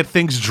cannot look at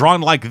things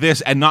drawn like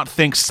this and not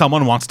think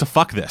someone wants to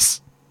fuck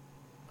this.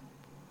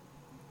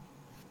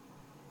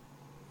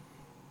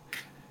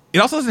 It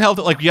also doesn't help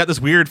that like you got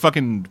this weird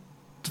fucking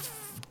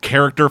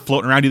character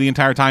floating around you the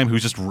entire time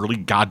who's just really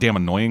goddamn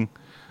annoying.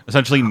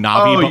 Essentially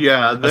Navi. Oh,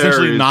 yeah.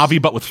 Essentially Navi,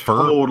 but with fur.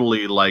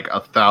 Totally like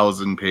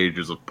 1,000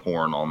 pages of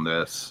porn on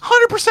this.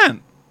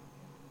 100%.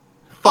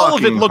 All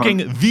of it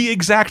looking the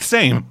exact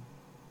same.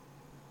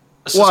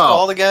 What's this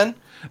called again?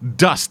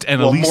 Dust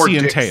and more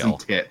Elysian dicks Tail. And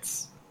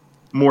tits.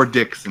 More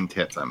dicks and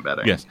tits, I'm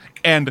betting. Yes.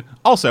 And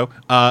also,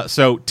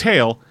 so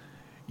Tail,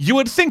 you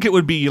would think it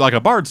would be like a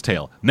bard's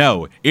tale.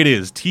 No, it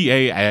is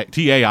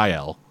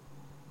Tail.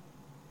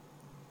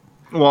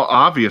 Well,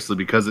 obviously,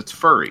 because it's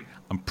furry.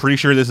 I'm pretty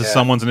sure this is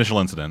someone's initial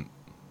incident.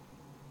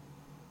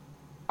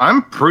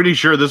 I'm pretty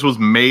sure this was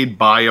made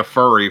by a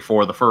furry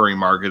for the furry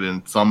market,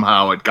 and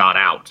somehow it got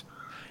out.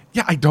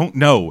 Yeah, I don't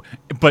know,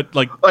 but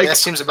like that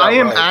seems about I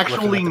am right,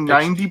 actually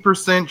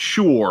 90%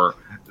 sure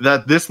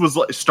that this was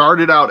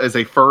started out as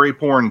a furry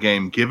porn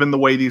game, given the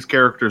way these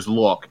characters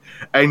look,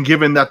 and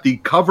given that the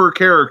cover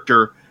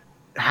character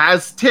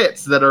has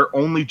tits that are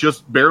only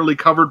just barely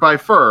covered by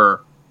fur.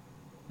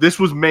 This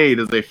was made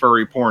as a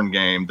furry porn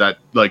game that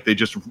like they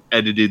just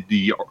edited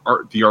the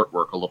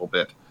artwork a little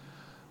bit.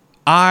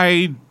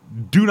 I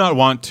do not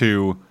want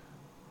to.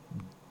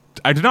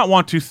 I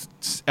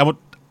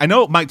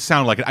know it might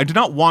sound like it. I do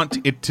not want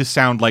it to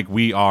sound like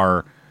we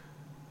are,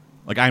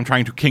 like I'm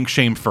trying to kink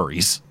shame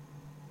furries.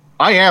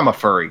 I am a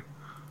furry,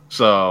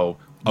 so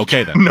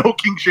okay then. No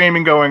kink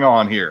shaming going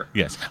on here.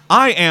 Yes,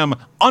 I am not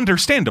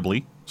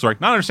understandably.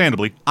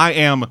 I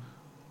am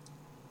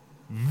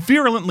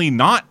vehemently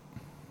not.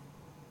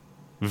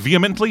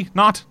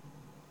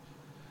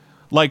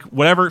 Like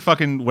whatever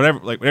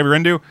you're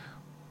into.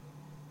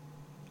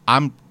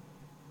 I'm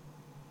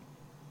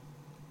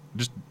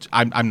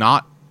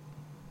not.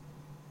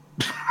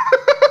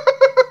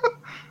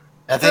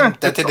 I think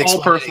that did it's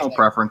all personal anything.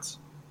 preference.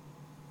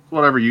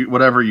 Whatever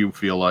you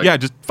feel like. Yeah,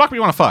 just fuck what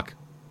you want to fuck.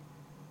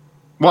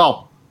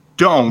 Well,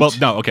 don't. Well,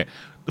 no, okay.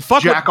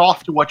 Fuck jack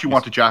off to what you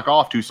want to jack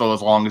off to, so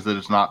as long as it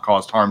has not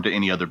caused harm to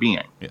any other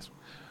being. Yes.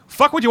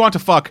 Fuck what you want to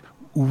fuck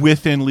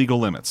within legal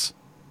limits.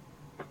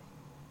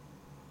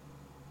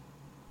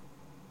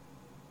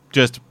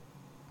 Just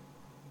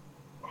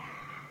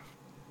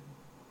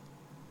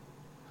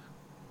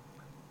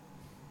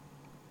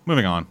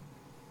moving on.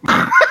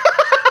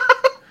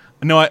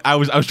 No, I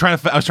was trying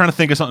to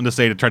think of something to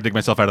say to try to dig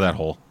myself out of that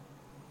hole,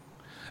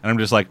 and I'm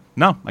just like,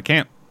 no, I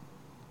can't.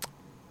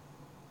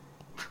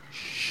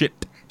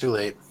 Shit. Too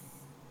late.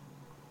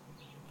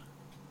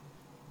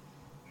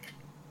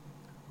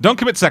 Don't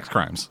commit sex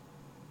crimes.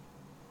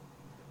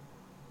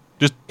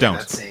 Just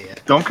don't.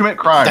 Don't commit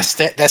crimes.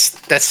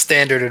 That's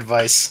standard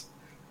advice.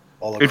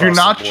 If you're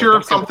not sure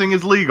if something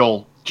is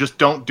legal, just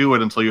don't do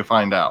it until you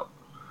find out.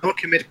 Don't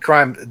commit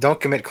crime.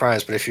 Don't commit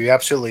crimes. But if you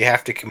absolutely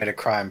have to commit a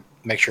crime,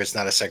 make sure it's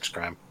not a sex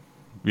crime.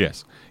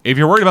 Yes. If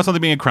you're worried about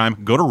something being a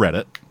crime, go to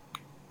Reddit.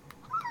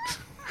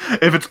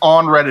 If it's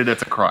on Reddit,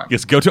 it's a crime.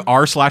 Yes, go to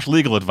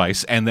r/legal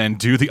advice and then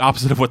do the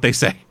opposite of what they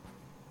say.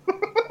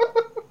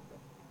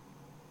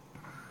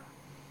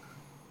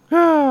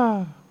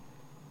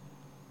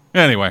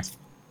 Anyway,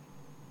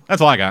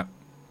 that's all I got.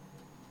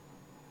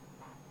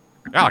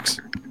 Alex.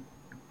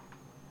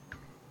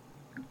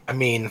 I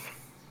mean,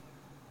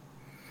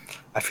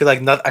 I feel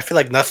like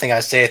nothing I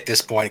say at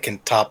this point can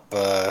top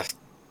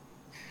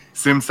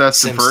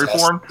Simcest and furry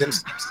porn.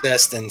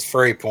 Simcest and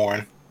furry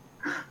porn.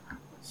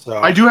 So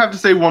I do have to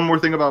say one more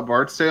thing about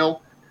Bard's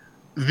Tale.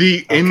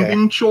 The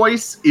ending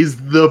choice is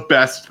the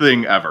best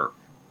thing ever.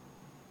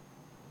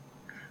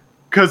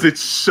 Because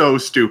it's so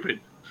stupid.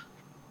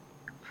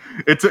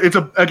 It's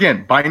a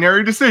again,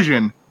 binary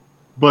decision,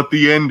 but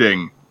the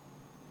ending,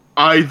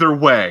 either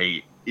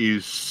way,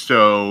 is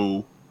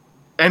so...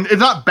 And it's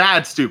not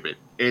bad stupid.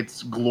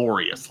 It's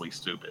gloriously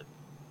stupid.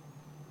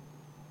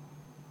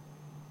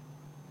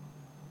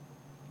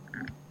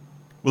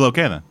 Well,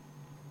 okay then.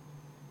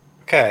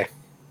 Okay.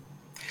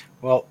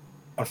 Well,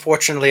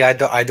 unfortunately, I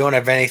don't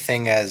have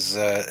anything as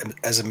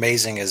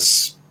amazing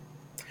as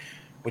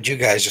what you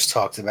guys just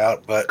talked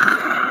about, but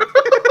I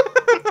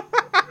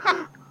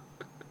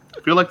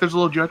feel like there's a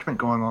little judgment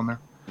going on there.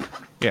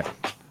 Yeah.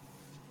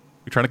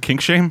 You trying to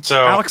kink shame,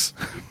 So- Alex?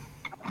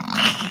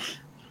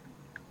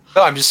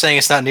 no, I'm just saying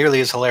it's not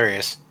nearly as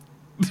hilarious.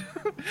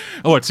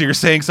 Oh, what, so you're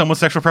saying someone's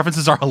sexual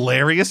preferences are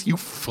hilarious? You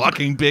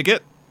fucking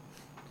bigot.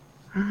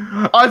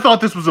 I thought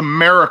this was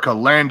America,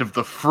 land of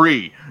the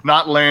free,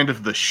 not land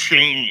of the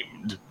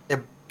shamed.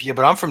 Yeah,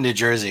 but I'm from New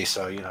Jersey,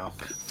 so you know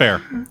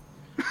Fair.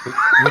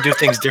 we do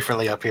things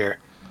differently up here.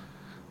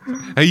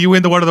 Hey, you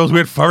into one of those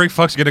weird furry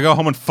fucks? You gonna go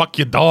home and fuck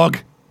your dog?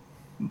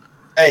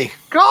 Hey,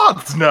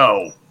 Gods,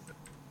 no!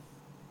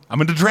 I'm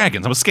into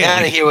dragons. I'm a get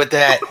out of scaly. here with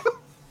that.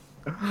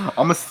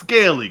 I'm a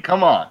scaly,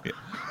 come on.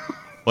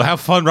 Well,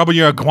 have fun rubbing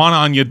your iguana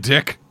on your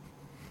dick.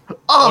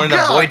 Oh, Wanna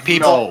avoid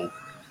people? no.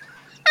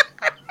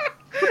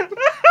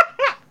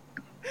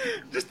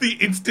 Just the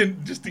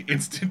instant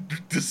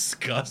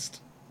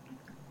disgust.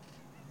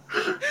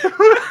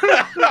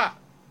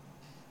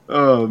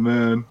 Oh,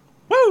 man.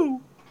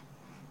 Woo!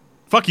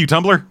 Fuck you,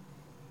 Tumblr.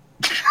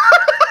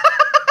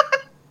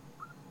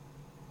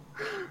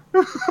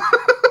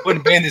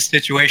 Wouldn't be in this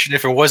situation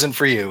if it wasn't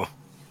for you.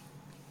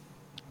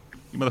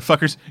 You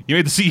motherfuckers. You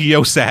made the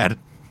CEO sad.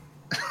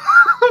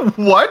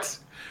 What?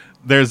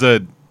 There's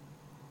a...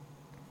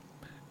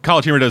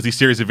 College Humor does these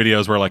series of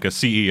videos where, like, a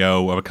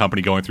CEO of a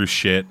company going through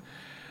shit,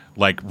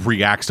 like,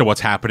 reacts to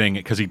what's happening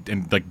because he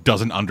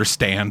doesn't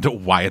understand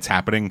why it's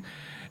happening.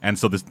 And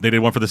so they did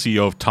one for the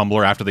CEO of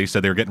Tumblr after they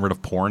said they were getting rid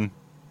of porn.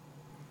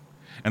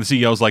 And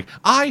the CEO's like,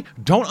 I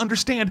don't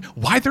understand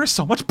why there's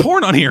so much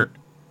porn on here.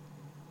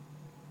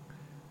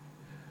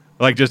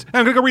 Like, just,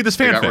 I'm gonna go read this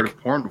They got rid fanfic.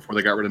 of porn before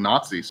they got rid of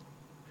Nazis.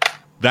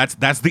 That's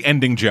the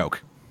ending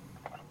joke.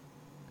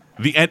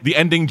 The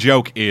ending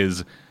joke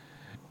is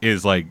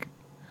like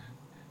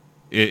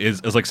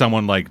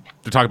someone like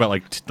they're talking about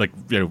like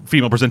you know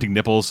female presenting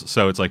nipples,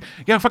 so it's like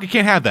yeah fuck you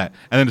can't have that,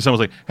 and then someone's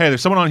like hey there's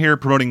someone on here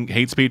promoting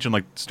hate speech and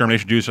like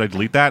extermination Jews, should I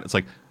delete that? It's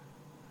like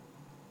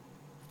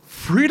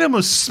freedom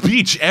of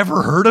speech,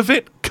 ever heard of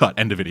it? Cut,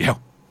 end of video.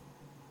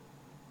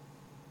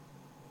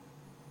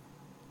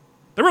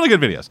 They're really good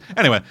videos.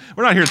 Anyway,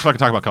 we're not here to fucking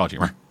talk about College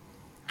Humor.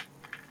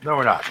 No,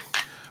 we're not.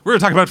 We're gonna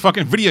talk about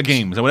fucking video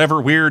games and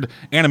whatever weird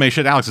anime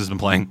shit Alex has been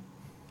playing.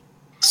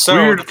 So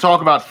We're here to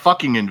talk about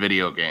fucking in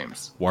video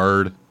games.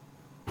 Word.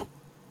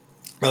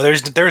 no,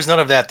 there's none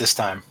of that this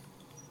time.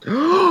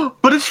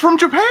 But it's from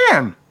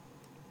Japan!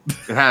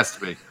 It has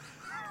to be.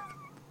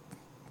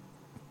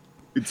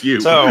 It's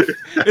you. So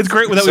It's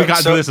great that we've gotten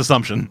to so- this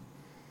assumption.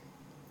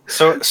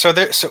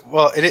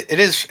 it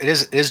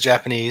is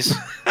Japanese.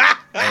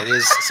 And it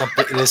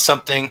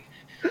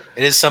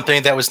is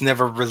something that was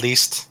never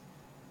released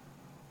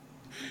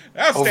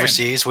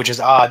overseas, which is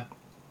odd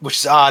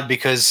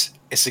because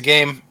it's a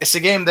game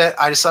that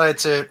I decided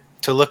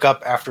to look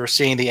up after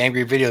seeing the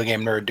Angry Video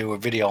Game Nerd do a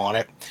video on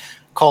it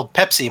called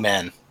Pepsi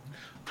Man.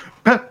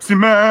 Pepsi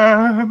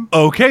Man!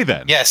 Okay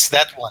then. Yes,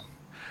 that one.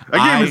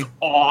 That game is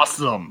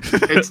awesome.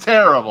 It's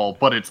terrible,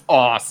 but it's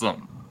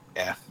awesome.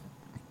 Yeah.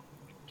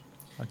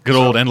 Good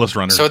old endless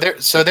runner. So there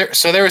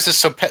was this.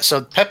 So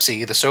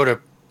Pepsi, the soda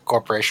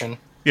corporation,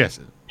 yes.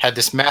 had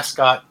this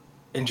mascot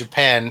in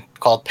Japan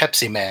called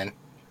Pepsi Man,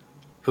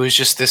 who is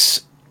just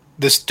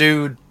this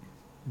dude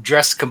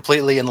dressed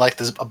completely in like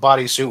a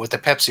bodysuit with the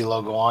Pepsi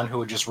logo on, who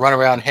would just run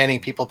around handing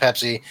people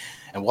Pepsi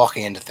and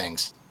walking into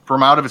things.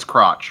 From out of his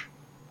crotch.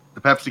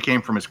 The Pepsi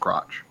came from his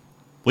crotch.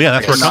 Well, yeah,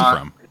 that's where it Not-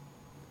 comes from.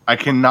 I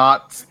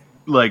cannot,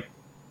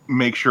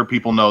 make sure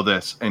people know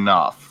this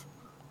enough.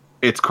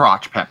 It's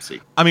crotch Pepsi.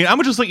 I mean, I'm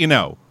gonna just let you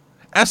know.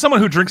 As someone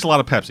who drinks a lot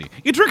of Pepsi,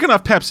 you drink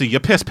enough Pepsi, you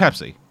piss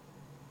Pepsi.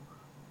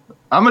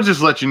 I'm gonna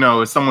just let you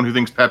know, as someone who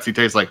thinks Pepsi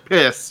tastes like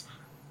piss,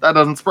 that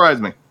doesn't surprise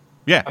me.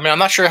 Yeah, I mean, I'm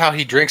not sure how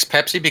he drinks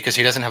Pepsi because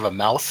he doesn't have a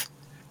mouth.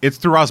 it's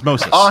through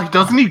osmosis. Oh,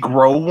 doesn't he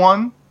grow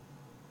one?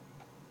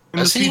 In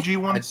Does the he? CG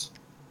ones?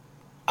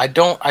 I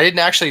didn't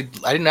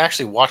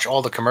actually watch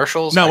all the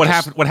commercials. No, I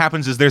just- what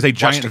happens is there's a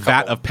giant a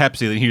vat couple. of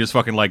Pepsi that he just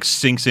fucking like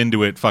sinks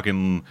into it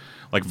fucking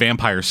like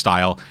vampire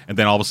style, and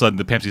then all of a sudden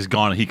the Pepsi's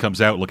gone and he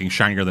comes out looking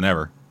shinier than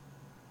ever.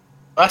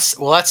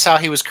 That's how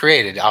he was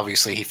created.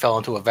 Obviously, he fell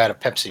into a vat of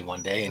Pepsi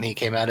one day and he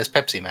came out as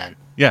Pepsi Man.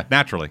 Yeah,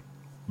 naturally.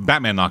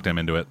 Batman knocked him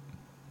into it.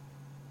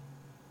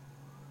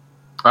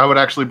 I would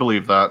actually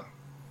believe that.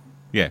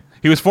 Yeah,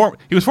 he was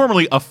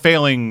formerly a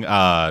failing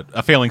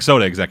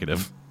soda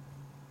executive.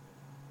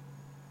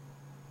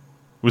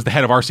 Was the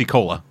head of RC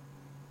Cola.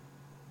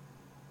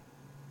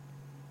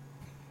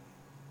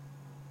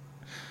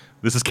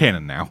 This is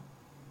canon now.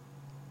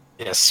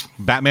 Yes.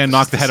 Batman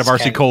knocked the head of RC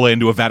canon. Cola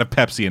into a vat of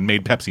Pepsi and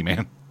made Pepsi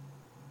Man.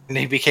 And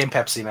he became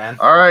Pepsi Man.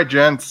 All right,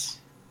 gents.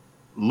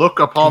 Look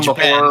upon In the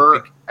Japan.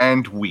 horror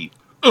and weep.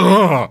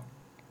 Ugh.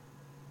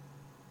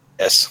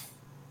 Yes.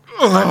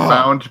 I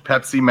found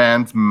Pepsi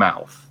Man's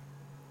mouth.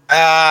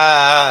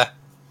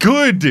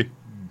 Good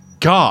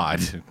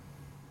God.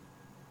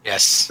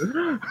 Yes.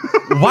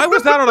 Why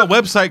was that on a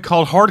website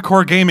called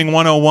Hardcore Gaming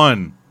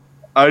 101?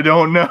 I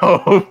don't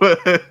know,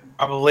 but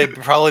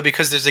Probably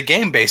because there's a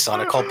game based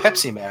on it called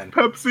Pepsi Man.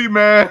 Pepsi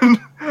Man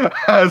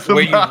has a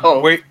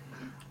mouth.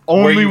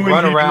 Only you when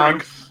run he around-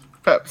 drinks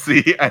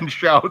Pepsi and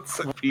shouts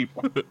at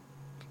people.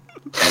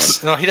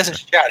 No, he doesn't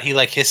shout. He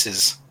like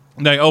hisses.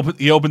 No,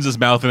 he opens his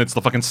mouth and it's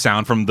the fucking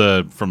sound from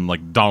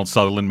like Donald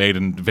Sutherland made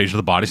in Invasion of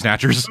the Body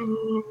Snatchers.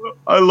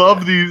 I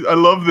love these. I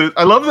love this.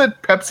 I love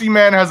that Pepsi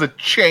Man has a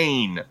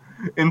chain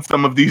in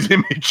some of these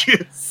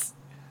images.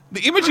 The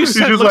image you He's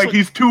sent just looks like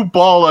he's too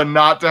baller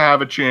not to have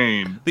a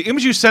chain. the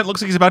image you sent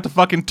looks like he's about to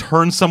fucking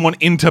turn someone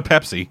into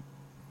Pepsi.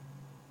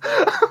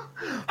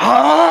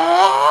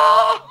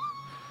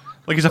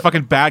 Like he's a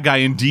fucking bad guy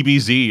in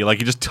DBZ. Like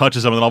he just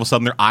touches them and then all of a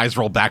sudden their eyes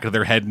roll back into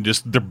their head and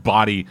just their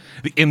body,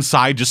 the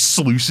inside just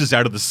sluices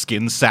out of the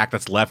skin sack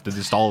that's left and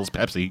just all his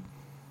Pepsi.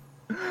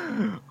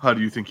 How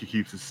do you think he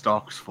keeps his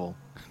stocks full?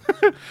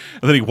 And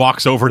then he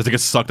walks over to get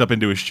sucked up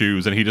into his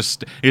shoes and he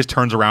just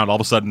turns around. All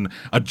of a sudden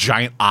a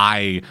giant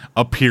eye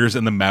appears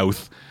in the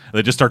mouth and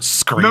they just starts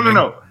screaming.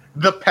 No.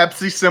 The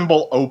Pepsi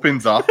symbol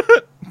opens up.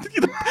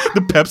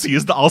 The Pepsi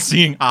is the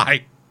all-seeing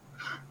eye.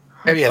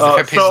 Maybe he has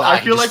the Pepsi's So eye. I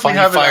feel like we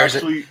haven't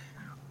actually.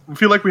 I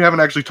feel like we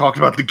haven't actually talked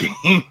about the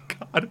game.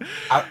 God.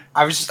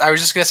 I was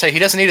just gonna say he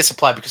doesn't need a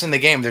supply because in the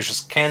game there's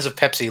just cans of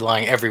Pepsi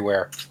lying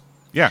everywhere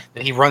Yeah.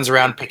 that he runs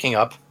around picking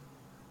up.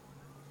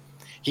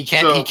 He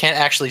can't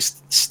actually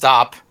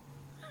stop.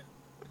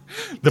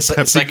 The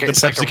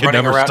Pepsi can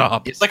running never around.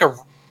 stop. It's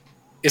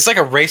like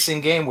a racing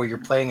game where you're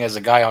playing as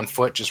a guy on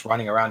foot just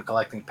running around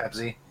collecting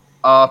Pepsi.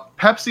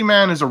 Pepsi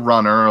Man is a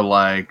runner,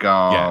 like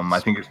Yes. I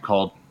think it's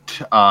called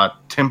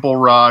Temple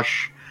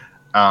Rush.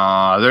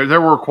 There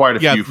were quite a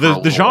few. For a the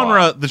little genre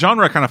while. the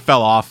genre kind of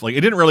fell off. Like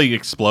it didn't really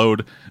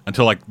explode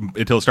until it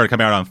started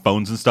coming out on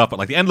phones and stuff. But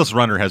like the Endless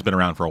Runner has been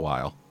around for a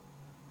while.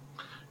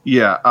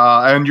 Yeah,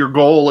 and your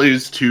goal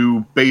is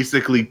to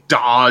basically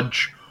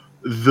dodge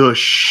the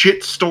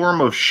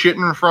shitstorm of shit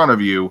in front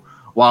of you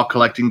while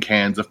collecting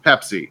cans of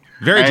Pepsi.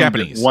 Very And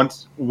Japanese.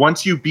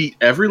 Once you beat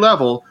every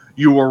level,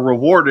 you are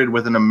rewarded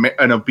with an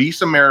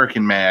obese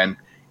American man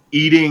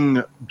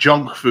eating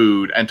junk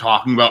food and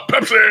talking about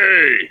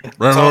Pepsi.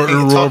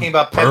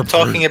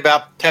 Talking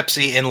about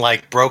Pepsi in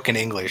like broken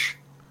English.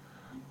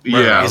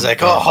 Yeah, He's like,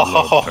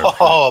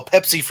 oh,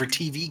 Pepsi for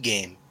TV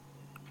game.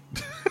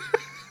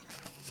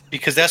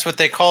 Because that's what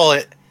they call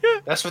it.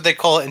 That's what they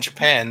call it in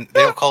Japan.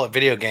 They don't call it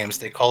video games.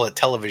 They call it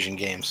television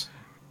games.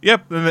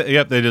 Yep.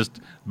 They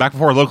just back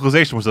before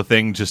localization was a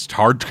thing. Just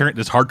hard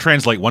translate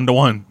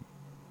 1-to-1.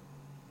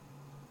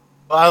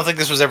 Well, I don't think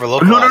this was ever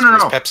localized. No.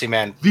 Because Pepsi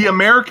Man. the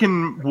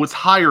American was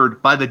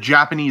hired by the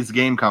Japanese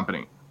game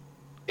company.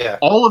 Yeah,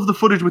 All of the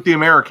footage with the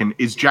American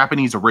is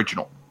Japanese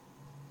original.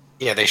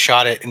 yeah. They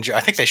shot it in. I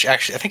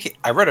think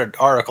I read an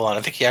article on it.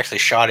 I think he actually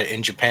shot it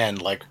in Japan,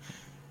 like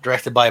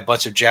directed by a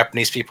bunch of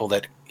Japanese people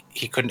that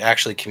he couldn't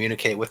actually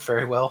communicate with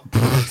very well.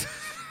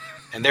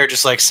 And they're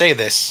just like, say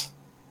this,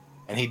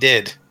 and he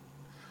did.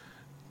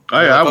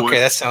 Oh, yeah, Like, okay,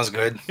 that sounds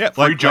good. Yeah,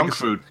 Free junk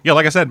food. Yeah,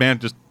 like I said, man,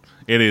 just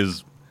it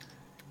is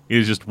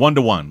just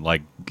 1-to-1.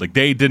 Like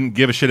they didn't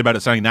give a shit about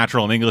it sounding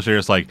natural in English. They're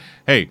just like,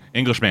 hey,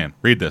 English man,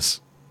 read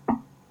this.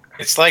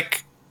 It's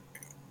like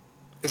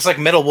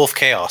Metal Wolf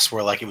Chaos,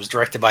 where like it was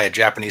directed by a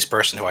Japanese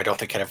person who I don't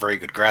think had a very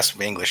good grasp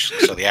of English,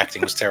 so the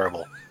acting was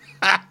terrible.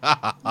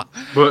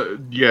 But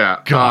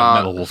yeah, God,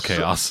 Metal Wolf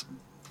Chaos.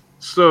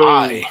 So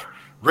I,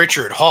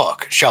 Richard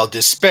Hawk, shall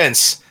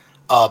dispense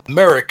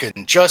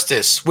American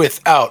justice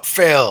without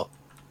fail.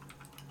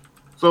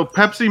 So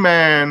Pepsi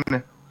Man,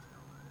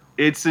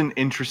 it's an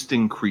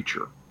interesting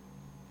creature.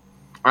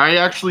 I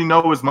actually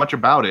know as much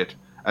about it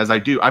as I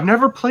do. I've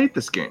never played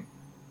this game.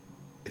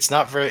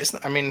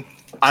 I mean,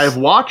 I've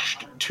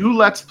watched 2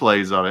 Let's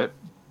Plays of it,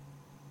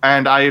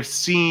 and I have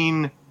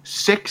seen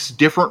 6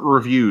 different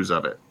reviews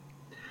of it.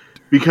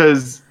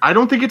 Because I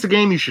don't think it's a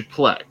game you should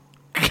play.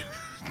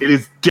 It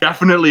is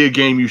definitely a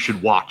game you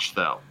should watch,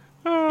 though.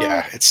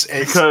 yeah, it's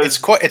Because-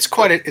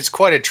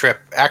 quite a trip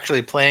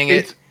actually playing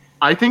it.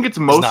 I think it's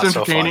most not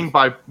so entertaining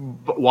by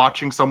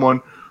watching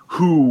someone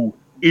who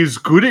is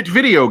good at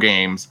video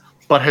games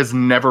but has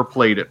never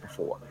played it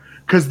before.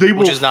 Because they will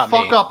Which is not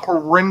fuck me. up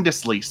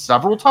horrendously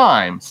several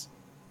times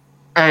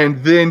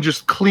and then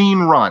just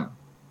clean run.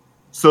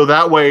 So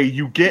that way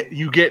you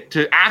get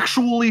to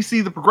actually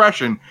see the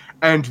progression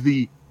and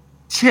the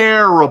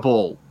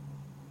terrible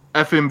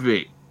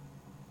FMV.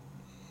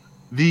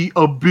 The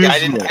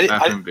abysmal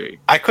FMV.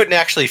 I couldn't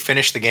actually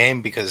finish the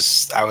game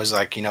because I was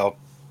like,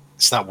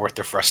 it's not worth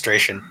the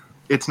frustration.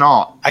 It's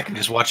not. I can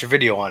just watch a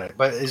video on it,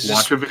 but it's just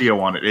watch a video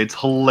on it. It's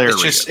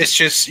hilarious. It's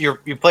just you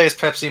play as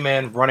Pepsi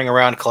Man running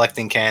around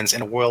collecting cans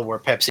in a world where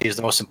Pepsi is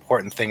the most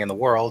important thing in the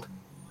world.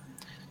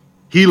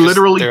 He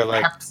literally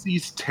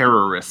Pepsi's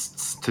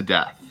terrorists to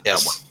death.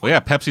 Yes. Well,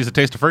 yeah, Pepsi's a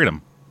taste of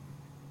freedom.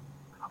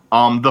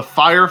 The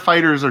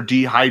firefighters are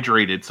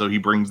dehydrated, so he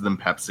brings them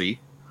Pepsi.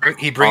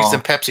 He brings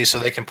them Pepsi so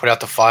they can put out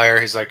the fire.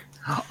 He's like,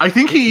 I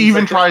think he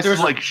even tries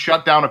to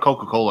shut down a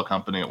Coca-Cola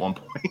company at one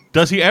point.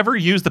 Does he ever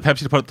use the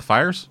Pepsi to put out the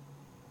fires?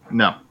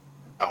 No.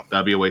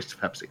 That'd be a waste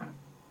of Pepsi.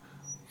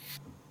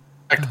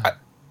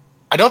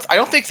 I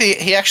don't think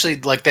he actually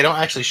they don't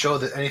actually show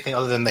anything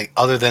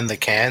other than the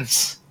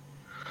cans.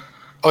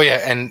 Oh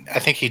yeah, and I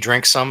think he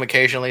drinks some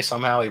occasionally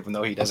somehow, even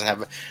though he doesn't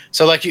have.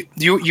 So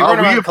you run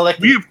around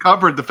collecting. We have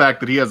covered the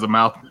fact that he has a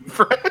mouth.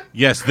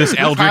 Yes, this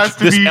eldritch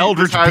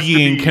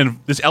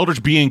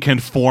being can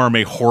form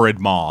a horrid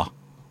maw.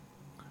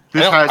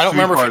 I don't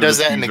remember if he does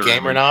that in the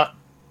game or not.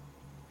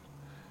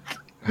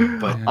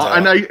 But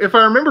if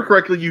I remember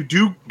correctly, you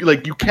do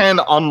you can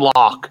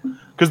unlock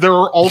because there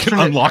are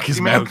alternate Pepsi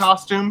Man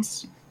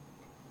costumes.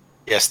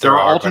 Yes, there are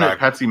alternate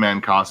Pepsi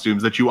Man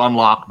costumes that you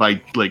unlock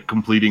by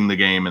completing the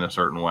game in a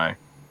certain way.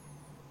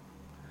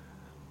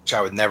 Which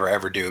I would never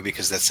ever do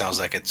because that sounds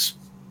like it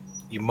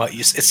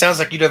sounds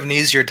like you'd have an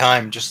easier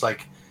time just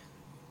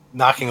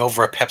knocking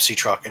over a Pepsi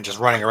truck and just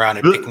running around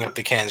and picking up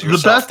the cans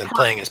yourself than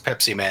playing as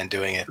Pepsi Man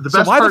doing it.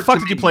 So why the fuck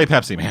did you play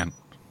Pepsi Man?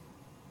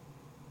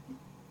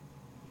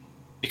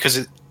 Because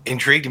it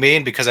intrigued me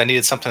and because I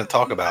needed something to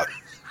talk about.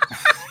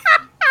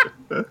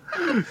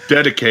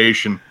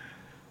 Dedication.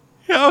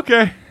 Yeah,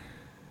 okay.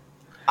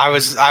 I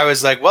was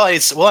like, well, I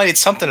need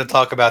something to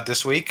talk about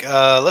this week.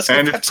 Let's go.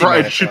 And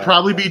it should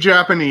probably be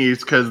Japanese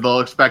because they'll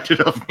expect it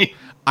of me.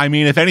 I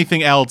mean, if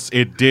anything else,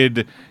 it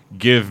did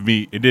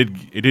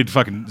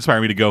fucking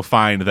inspire me to go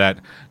find that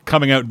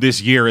coming out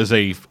this year is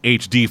a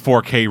HD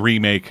 4K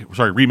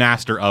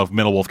remaster of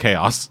Metal Wolf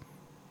Chaos.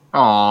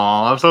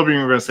 Aw, I was hoping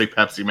you were going to say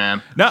Pepsi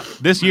Man. No,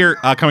 this year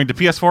coming to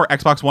PS4,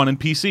 Xbox One, and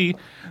PC,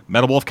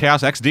 Metal Wolf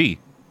Chaos XD.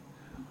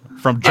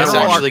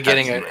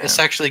 It's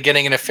actually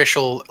getting an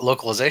official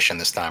localization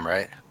this time,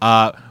 right?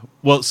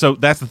 Well, so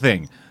that's the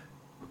thing.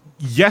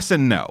 Yes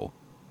and no.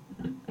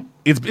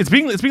 It's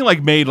being made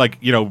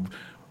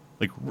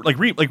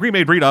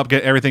remade, read up,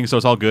 get everything, so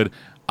it's all good.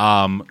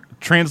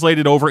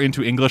 Translated over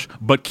into English,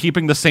 but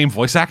keeping the same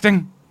voice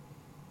acting.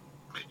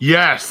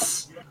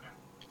 Yes,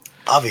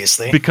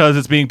 obviously, because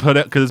it's being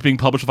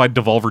published by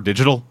Devolver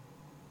Digital.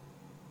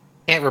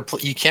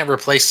 You can't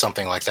replace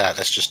something like that.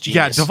 That's just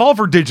genius. Yeah,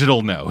 Devolver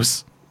Digital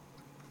knows.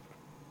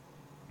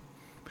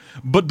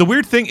 But the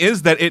weird thing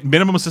is that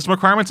minimum system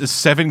requirements is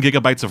 7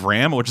 gigabytes of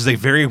RAM, which is a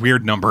very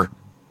weird number.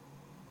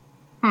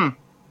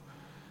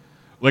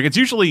 It's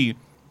usually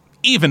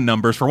even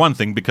numbers for one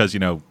thing, because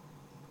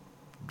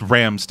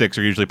RAM sticks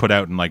are usually put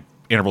out in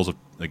intervals of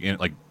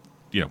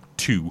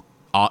 2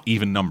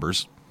 even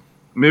numbers.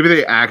 Maybe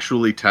they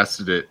actually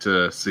tested it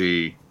to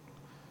see.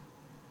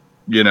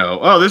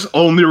 This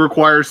only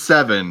requires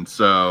 7,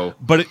 so.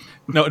 But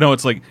no,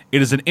 it's it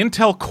is an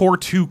Intel Core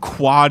 2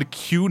 Quad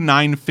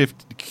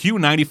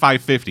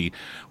Q9550,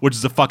 which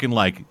is a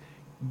fucking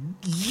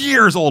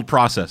years old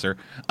processor,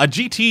 a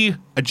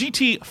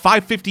GT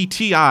 550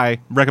 Ti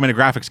recommended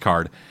graphics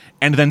card,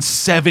 and then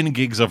 7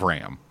 gigs of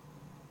RAM.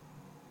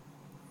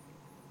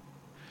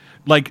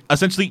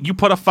 Essentially, you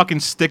put a fucking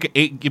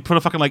 8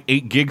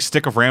 gig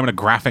stick of RAM in a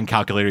graphing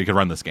calculator, you could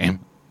run this game.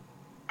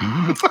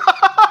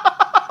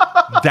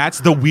 That's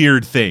the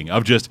weird thing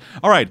of just,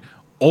 all right,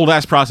 old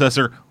ass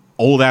processor,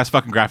 old ass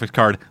fucking graphics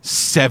card,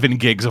 7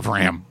 gigs of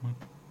RAM.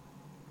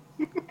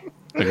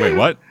 Wait,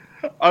 what?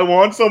 I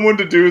want someone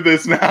to do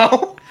this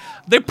now.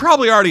 They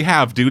probably already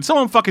have, dude.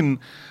 Someone fucking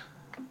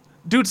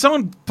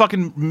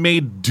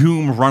made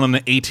Doom run on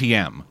an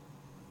ATM.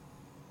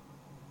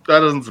 That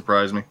doesn't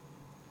surprise me.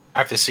 I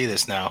have to see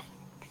this now.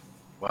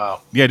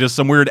 Wow. Yeah, just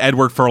some weird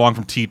Edward Furlong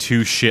from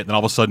T2 shit, and then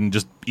all of a sudden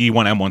just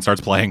E1M1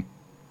 starts playing.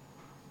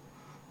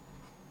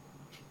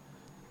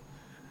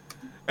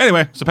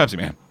 Anyway, so Pepsi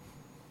Man.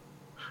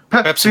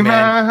 Pepsi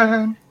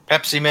Man.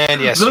 Pepsi Man,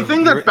 yes. The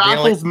thing that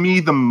baffles me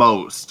the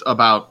most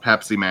about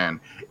Pepsi Man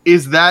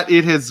is that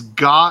it has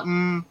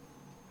gotten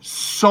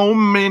so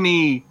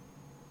many,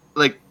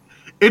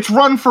 it's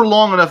run for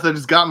long enough that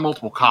it's gotten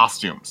multiple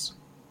costumes.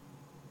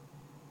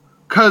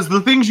 Because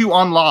the things you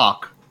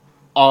unlock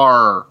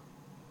are,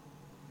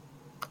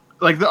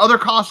 the other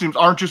costumes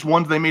aren't just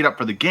ones they made up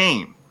for the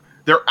game.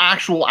 They're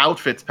actual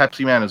outfits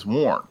Pepsi Man has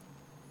worn.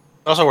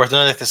 Also worth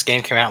noting that this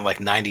game came out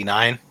in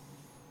 99.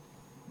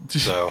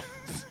 So.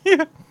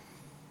 Yeah.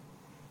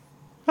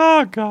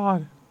 Oh,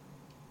 God.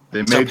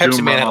 So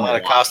Pepsi Man had a lot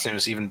of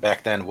costumes even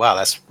back then. Wow,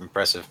 that's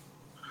impressive.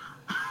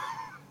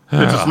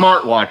 It's a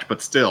smartwatch,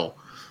 but still.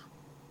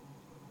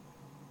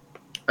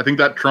 I think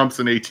that trumps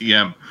an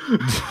ATM.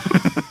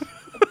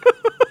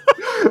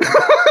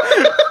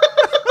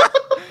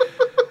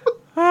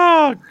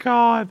 Oh,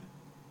 God.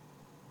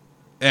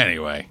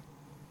 Anyway.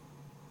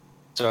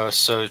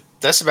 So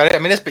that's about it. I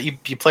mean, but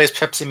you play as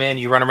Pepsi Man.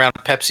 You run around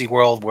Pepsi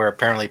World, where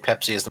apparently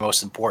Pepsi is the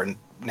most important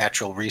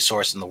natural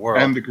resource in the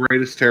world. And the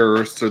greatest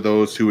terrorists are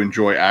those who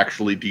enjoy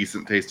actually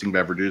decent tasting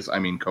beverages. I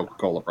mean,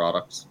 Coca-Cola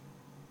products.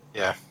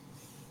 Yeah.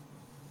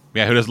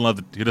 Yeah, who doesn't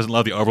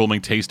love the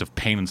overwhelming taste of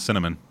pain and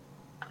cinnamon?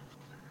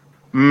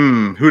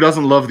 Who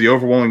doesn't love the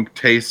overwhelming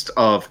taste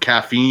of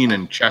caffeine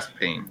and chest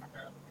pain?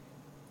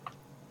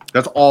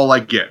 That's all I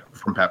get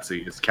from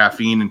Pepsi is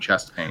caffeine and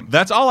chest pain.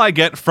 That's all I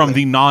get from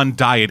the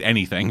non-diet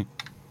anything.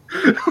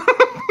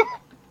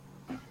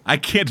 I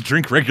can't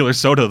drink regular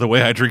soda the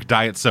way I drink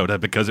diet soda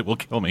because it will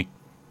kill me.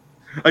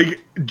 Like,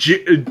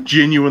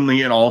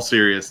 genuinely, in all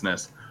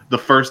seriousness, the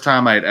first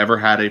time I had ever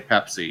had a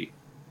Pepsi,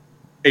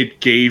 it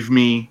gave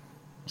me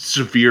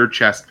severe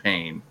chest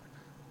pain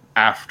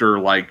after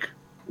like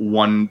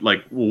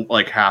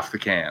half the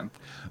can.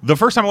 The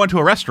first time I went to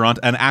a restaurant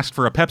and asked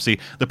for a Pepsi,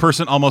 the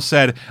person almost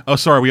said, "Oh,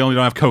 sorry, we only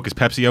don't have Coke. Is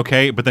Pepsi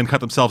okay?" But then cut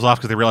themselves off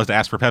because they realized to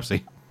ask for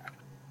Pepsi.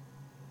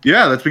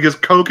 Yeah, that's because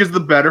Coke is the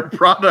better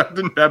product,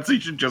 and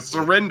Pepsi should just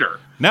surrender.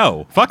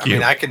 No, fuck you. I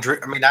mean, I can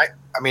drink.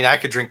 I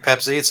could drink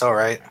Pepsi. It's all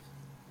right.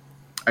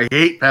 I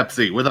hate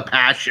Pepsi with a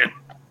passion.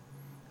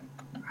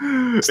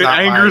 It not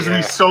angers my,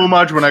 me so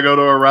much when I go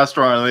to a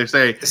restaurant and they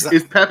say,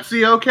 "Is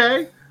Pepsi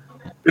okay?"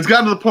 It's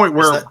gotten to the point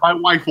where my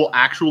wife will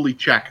actually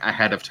check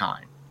ahead of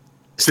time.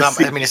 It's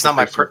not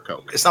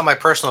my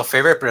personal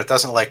favorite, but it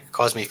doesn't like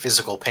cause me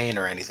physical pain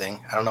or anything.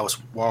 I don't know what's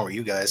wrong with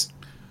you guys.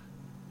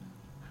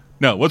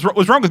 No, what's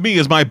wrong with me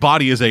is my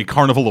body is a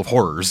carnival of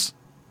horrors.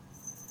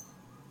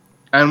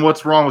 And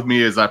what's wrong with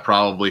me is I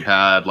probably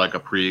had like a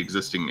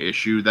pre-existing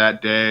issue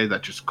that day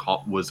that just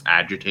was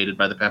agitated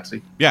by the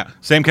Pepsi. Yeah,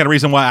 same kind of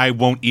reason why I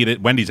won't eat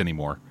at Wendy's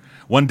anymore.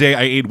 One day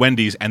I ate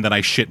Wendy's and then I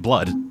shit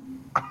blood.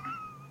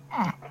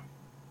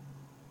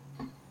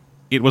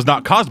 It was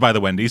not caused by the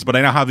Wendy's, but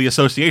I now have the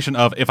association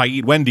of if I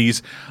eat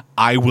Wendy's,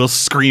 I will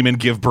scream and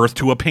give birth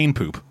to a pain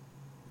poop.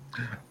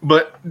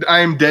 But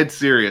I am dead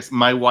serious.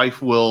 My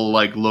wife will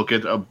like look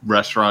at a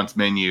restaurant's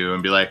menu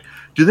and be like,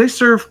 "Do they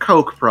serve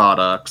Coke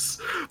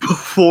products?"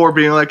 Before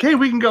being like, "Hey,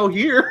 we can go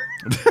here."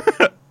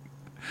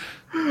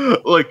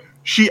 Like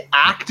she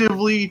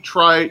actively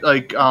tried.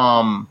 Like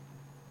I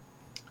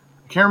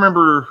can't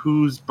remember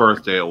whose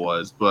birthday it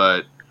was,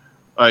 but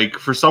like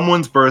for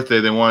someone's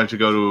birthday, they wanted to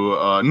go to.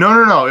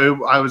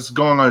 I was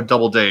going on a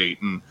double date,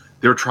 and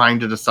they were trying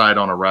to decide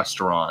on a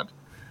restaurant.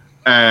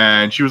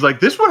 And she was like,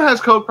 "This one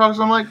has Coke products."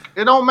 I'm like,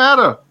 "It don't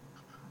matter.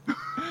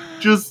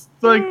 Just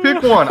like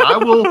pick one. I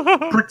will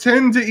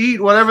pretend to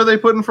eat whatever they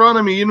put in front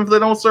of me, even if they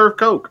don't serve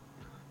Coke."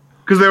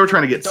 Because they were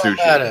trying to get sushi.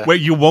 Matter.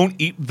 Wait, you won't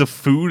eat the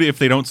food if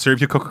they don't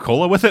serve you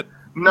Coca-Cola with it?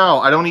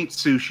 No, I don't eat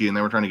sushi, and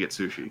they were trying to get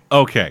sushi.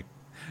 Okay,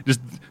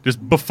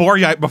 just before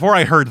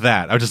I heard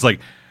that, I was just like,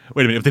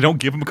 wait a minute. If they don't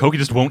give him a Coke, he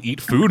just won't eat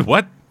food?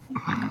 What?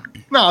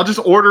 No, I'll just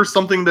order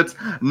something that's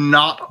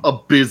not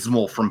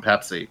abysmal from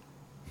Pepsi.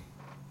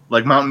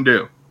 Like Mountain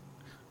Dew.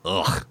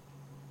 Ugh.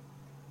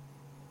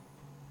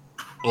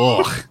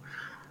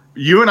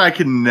 You and I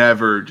can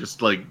never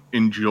just like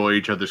enjoy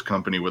each other's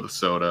company with a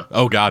soda.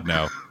 Oh God,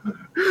 no.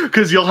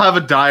 Because you'll have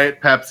a Diet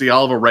Pepsi,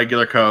 I'll have a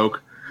regular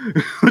Coke.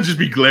 We'll just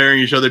be glaring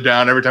each other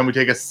down every time we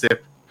take a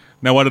sip.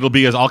 Now what it'll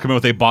be is I'll come in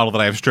with a bottle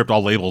that I have stripped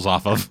all labels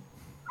off of.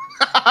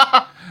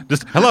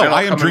 Just, hello,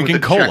 I am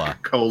drinking cola.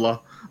 Czech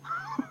Cola.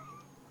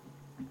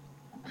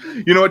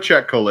 You know what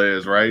Czech Cola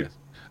is, right?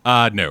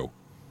 No.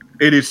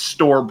 It is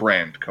store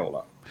brand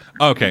cola.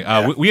 Okay,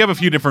 we have a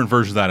few different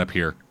versions of that up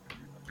here.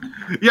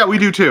 Yeah, we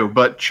do too,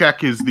 but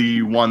Czech is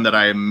the one that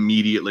I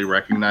immediately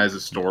recognize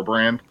as store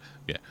brand.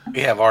 Yeah. We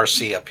have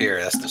RC up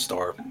here. That's the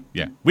store.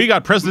 Yeah. We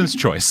got President's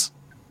Choice.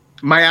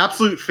 My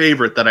absolute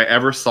favorite that I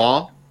ever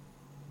saw,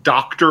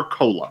 Dr.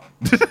 Cola.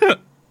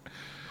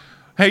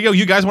 Hey, yo,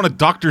 you guys want a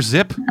Dr.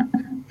 Zip?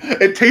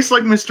 It tastes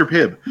like Mr.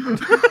 Pibb.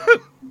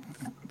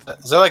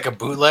 Is that like a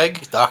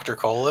bootleg Dr.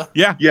 Cola?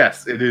 Yeah.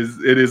 Yes, it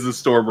is. It is a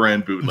store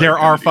brand bootleg. There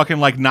are fucking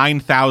like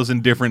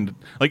 9,000 different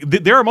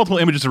there are multiple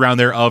images around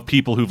there of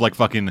people who've like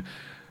fucking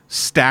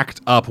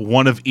stacked up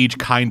one of each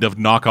kind of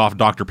knockoff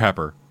Dr.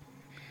 Pepper.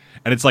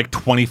 And it's like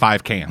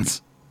 25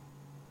 cans.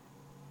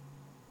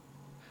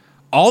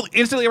 All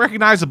instantly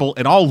recognizable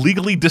and all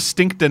legally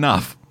distinct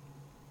enough.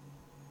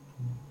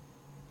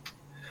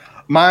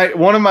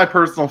 One of my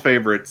personal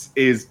favorites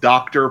is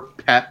Dr.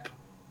 Pep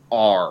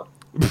R.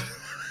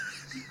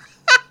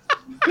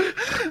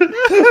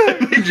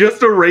 They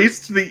just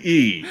erased the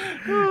E.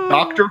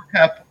 Dr.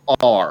 Pep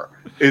R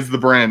is the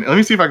brand. Let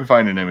me see if I can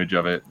find an image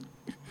of it.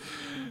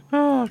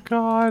 Oh,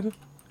 God.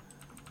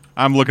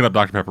 I'm looking up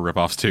Dr. Pepper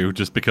ripoffs, too,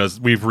 just because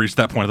we've reached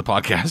that point of the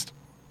podcast.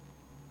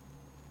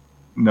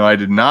 No, I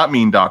did not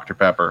mean Dr.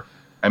 Pepper.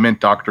 I meant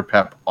Dr.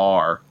 Pep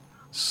R.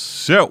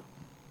 So,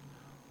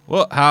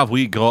 what have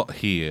we got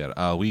here?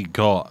 We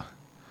got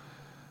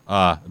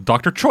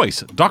Dr.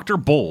 Choice, Dr.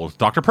 Bold,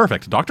 Dr.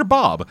 Perfect, Dr.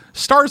 Bob,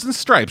 Stars and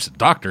Stripes,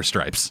 Dr.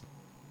 Stripes,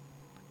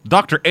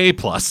 Dr. A+,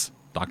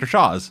 Dr.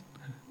 Shaw's,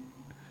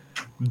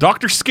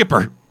 Dr.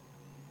 Skipper,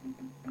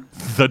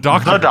 The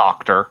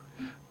Doctor,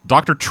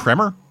 Dr.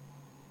 Tremor,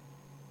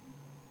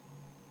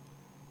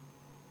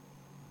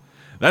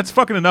 That's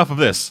fucking enough of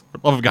this. For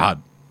the love of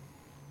God.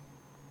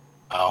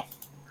 Oh.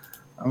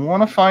 I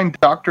want to find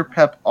Dr.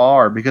 Pep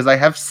R because I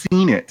have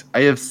seen it.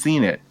 It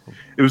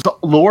was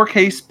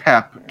lowercase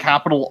Pep,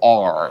 capital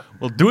R.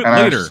 Well, do it And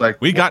later. like,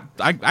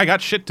 I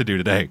got shit to do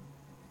today.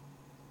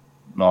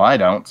 No, I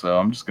don't. So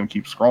I'm just gonna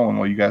keep scrolling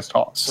while you guys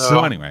talk.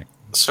 So anyway.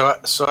 So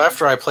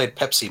after I played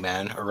Pepsi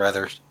Man, or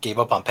rather gave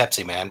up on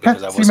Pepsi Man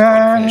because I Pepsi wasn't going to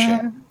Man.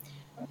 finish it.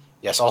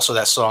 Yes, also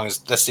that's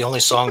the only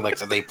song like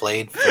that they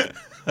played.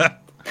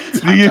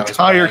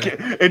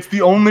 It's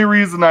the only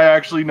reason I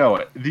actually know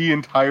it. The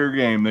entire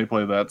game they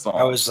play that song.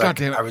 I was like,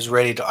 I was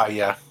ready to.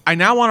 Yeah. I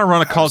now want to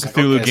run a Call of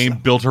Cthulhu okay, game so-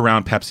 built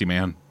around Pepsi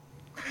Man.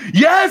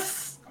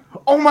 Yes!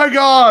 Oh my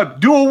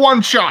god! Do a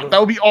one shot. That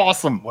would be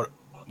awesome. What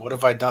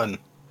have I done?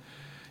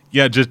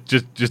 Yeah, just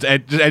as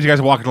you guys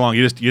are walking along,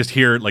 you just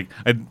hear like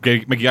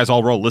make you guys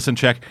all roll a listen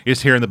check. You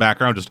just hear in the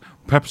background just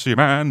Pepsi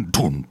Man.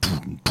 Dun,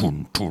 dun,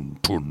 dun, dun,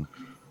 dun.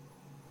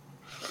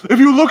 If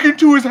you look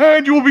into his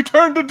hand, you will be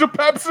turned into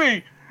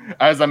Pepsi.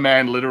 As a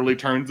man literally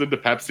turns into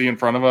Pepsi in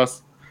front of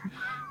us.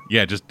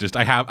 Yeah, just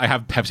I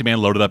have Pepsi Man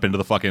loaded up into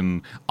the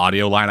fucking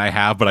audio line I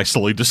have, but I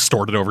slowly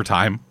distort it over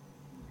time.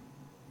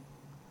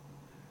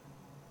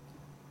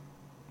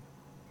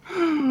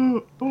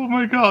 Oh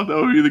my god, that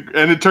would be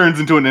and it turns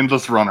into an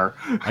endless runner.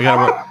 I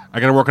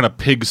gotta work on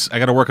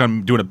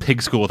doing a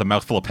pig school with a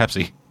mouthful of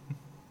Pepsi.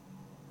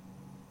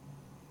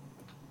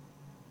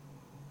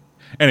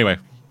 Anyway,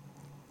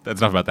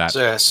 that's enough about that.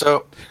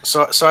 So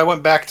I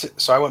went back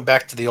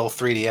to the old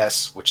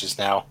 3DS, which is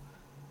now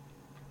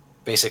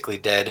basically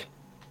dead,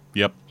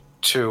 Yep.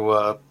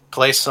 to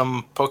play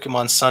some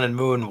Pokemon Sun and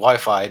Moon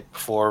Wi-Fi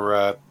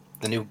before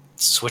the new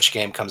Switch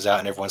game comes out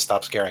and everyone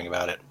stops caring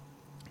about it.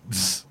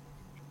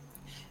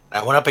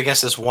 I went up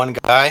against this one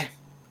guy,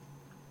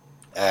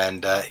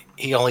 and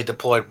he only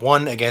deployed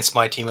one against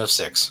my team of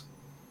 6.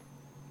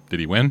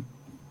 Did he win?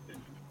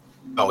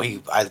 Oh,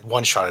 I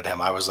one-shotted him.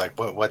 I was like,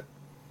 what,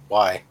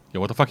 why? Yeah,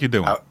 what the fuck are you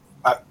doing?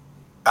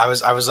 I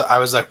was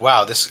like,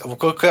 wow, this,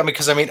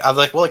 because I was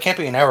like, well, it can't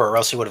be an error or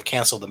else he would have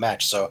canceled the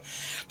match. So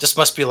this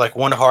must be like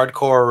one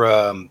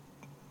hardcore,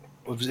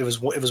 it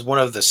was one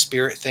of the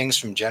spirit things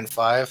from Gen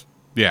 5.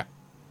 Yeah.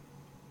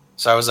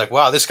 So I was like,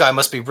 wow, this guy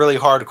must be really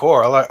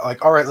hardcore.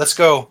 Like, all right, let's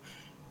go.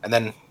 And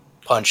then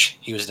punch,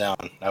 he was down.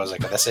 I was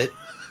like, that's it?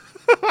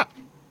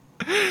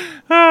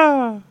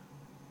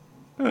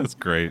 That's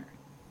great.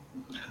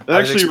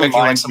 That actually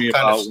reminds me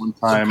about one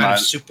time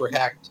super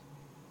hacked.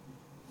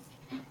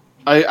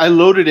 I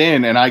loaded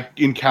in and I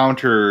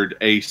encountered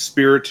a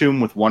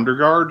Spiritomb with Wonder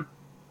Guard.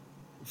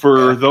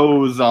 For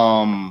those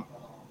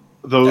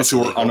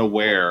who are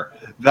unaware,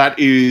 that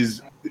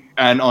is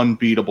an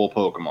unbeatable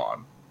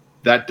Pokemon.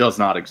 That does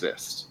not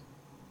exist.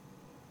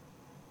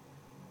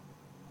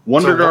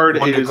 Wonder Guard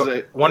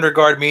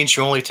means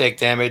you only take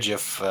damage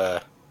if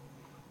a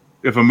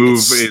move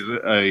is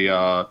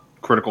a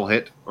critical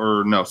hit,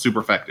 or no, super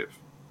effective.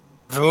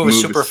 The move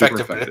is super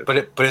effective,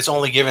 but it's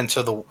only given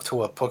to a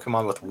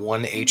Pokemon with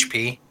 1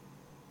 HP.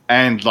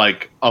 And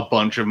like a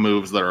bunch of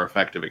moves that are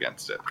effective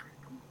against it.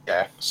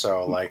 Yeah,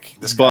 so like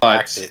this. But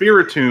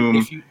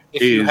Spiritomb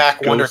if you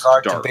hack Wonder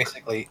Guard to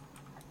basically,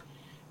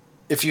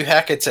 if you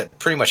hack it to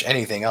pretty much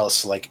anything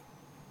else, like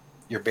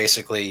you're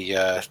basically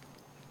a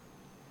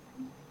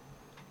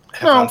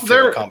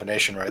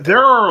combination right there.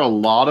 There are a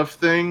lot of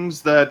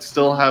things that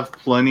still have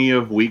plenty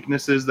of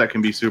weaknesses that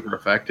can be super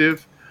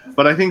effective,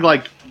 but I think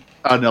like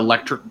an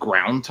electric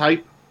ground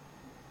type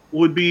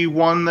would be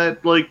one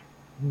that would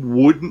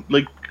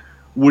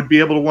be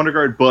able to Wonder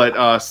Guard, but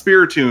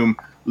Spiritomb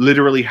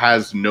literally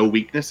has no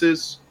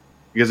weaknesses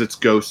because it's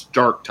Ghost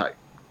Dark type.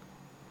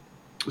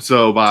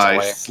 So by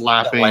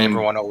slapping, that way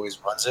everyone always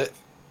runs it.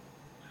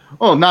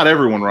 Well, not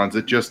everyone runs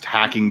it, just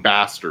hacking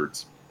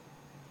bastards.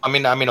 I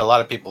mean, a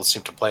lot of people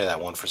seem to play that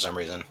one for some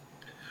reason.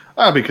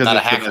 Because not a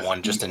hack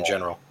one, just in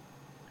general.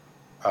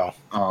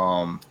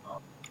 Oh.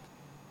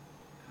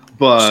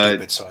 But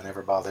stupid, so I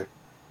never bothered.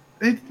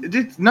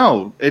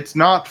 It's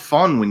not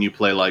fun when you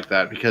play like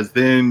that, because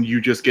then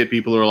you just get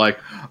people who are like,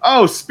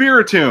 oh,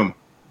 Spiritomb,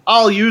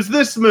 I'll use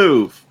this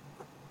move.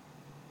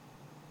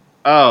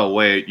 Oh,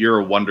 wait, you're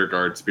a Wonder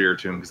Guard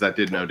Spiritomb because that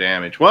did no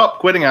damage. Well,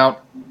 quitting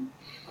out.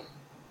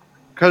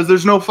 Because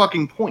there's no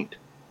fucking point.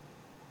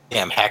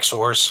 Damn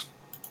Haxors.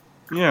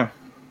 Yeah.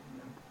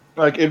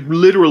 Like, it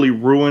literally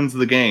ruins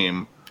the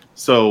game.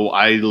 So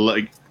I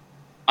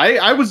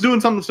was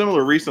doing something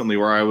similar recently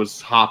where I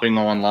was hopping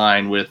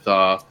online with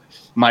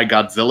my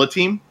Godzilla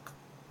team.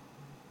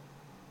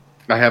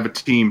 I have a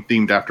team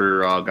themed after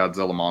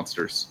Godzilla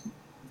monsters.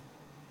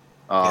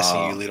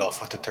 Guessing you lead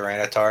off with a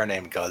Tyranitar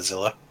named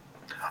Godzilla.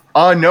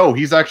 No,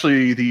 he's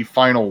actually the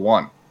final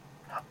one.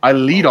 I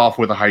lead off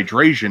with a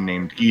Hydration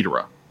named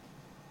Ghidorah.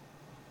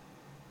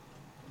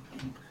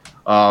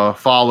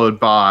 Followed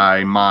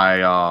by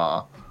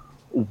my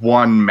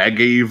one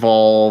Mega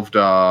Evolved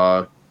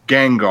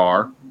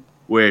Gengar,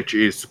 which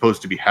is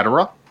supposed to be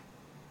Hedorah.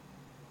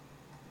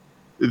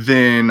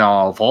 Then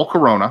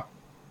Volcarona.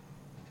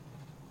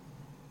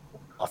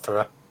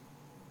 Mothra.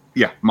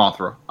 Yeah,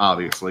 Mothra,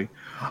 obviously.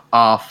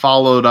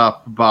 Followed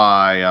up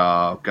by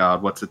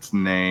God, what's its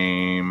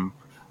name?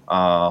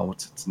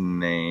 It's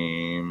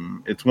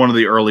one of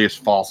the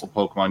earliest fossil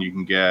Pokemon you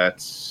can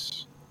get.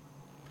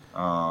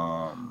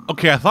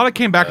 Okay, I thought I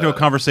came back to a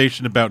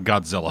conversation about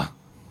Godzilla.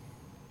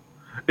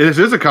 This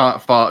is a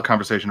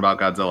conversation about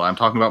Godzilla. I'm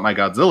talking about my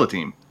Godzilla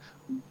team.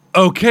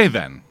 Okay,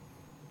 then.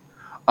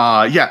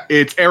 Yeah,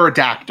 it's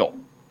Aerodactyl.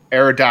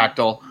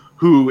 Aerodactyl,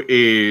 who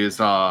is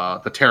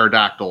the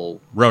pterodactyl.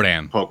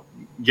 Rodan.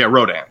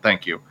 Rodan,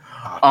 thank you.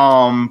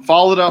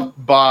 Followed up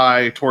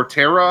by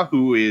Torterra,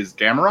 who is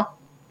Gamera.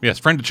 Yes,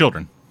 friend of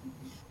children.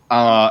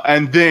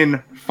 And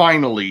then,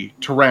 finally,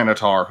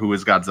 Tyranitar, who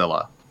is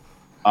Godzilla.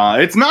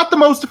 It's not the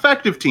most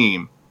effective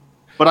team,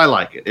 but I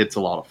like it. It's a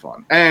lot of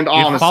fun. And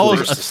honestly, it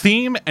follows a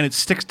theme, and it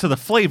sticks to the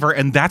flavor,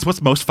 and that's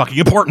what's most fucking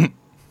important.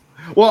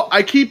 Well,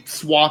 I keep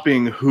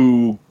swapping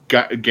who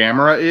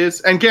Gamera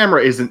is, and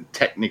Gamera isn't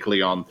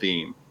technically on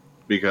theme,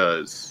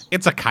 because...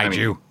 It's a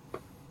kaiju.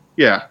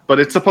 Yeah, but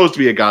it's supposed to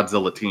be a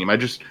Godzilla team. I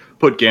just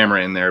put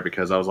Gamera in there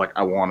because I was like,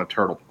 I want a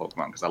turtle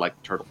Pokemon because I like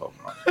the turtle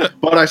Pokemon.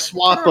 But I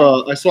swap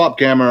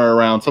Gamera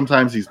around.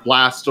 Sometimes he's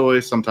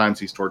Blastoise, sometimes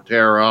he's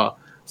Torterra,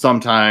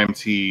 sometimes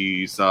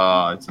he's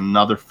it's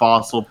another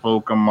fossil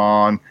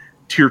Pokemon,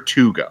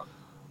 Tirtuga.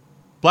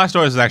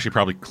 Blastoise is actually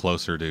probably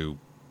closer to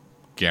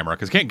Gamera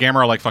because can't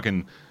Gamera like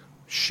fucking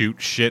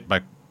shoot shit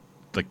by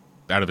like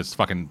out of his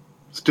fucking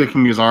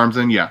sticking his arms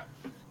in? Yeah,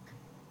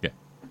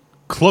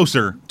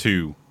 closer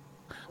to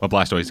what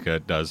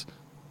Blastoise does.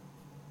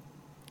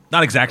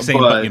 Not exact same,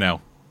 but you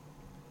know.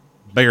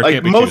 Better like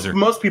can't be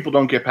most people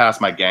don't get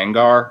past my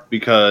Gengar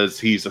because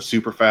he's a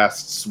super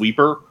fast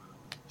sweeper.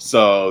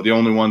 So the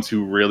only ones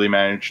who really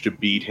manage to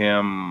beat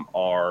him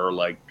are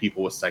like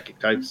people with psychic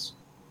types.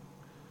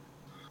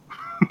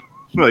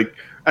 And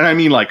I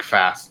mean like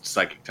fast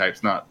psychic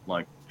types, not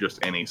like just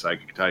any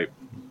psychic type.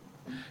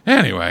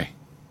 Anyway.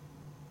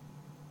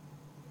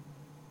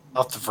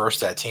 I'll have to verse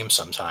that team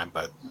sometime,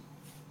 but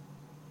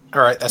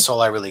alright, that's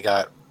all I really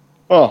got.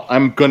 Well,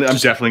 I'm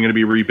definitely gonna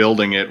be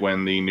rebuilding it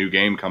when the new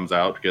game comes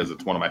out because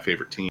it's one of my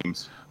favorite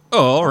teams.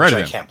 Oh, all right.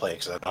 I can't play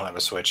because I don't have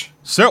a Switch.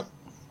 So,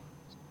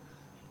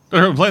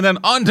 we're playing then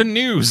on to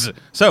news.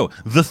 So,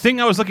 the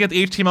thing I was looking at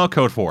the HTML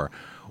code for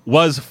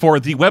was for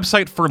the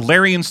website for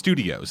Larian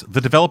Studios,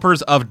 the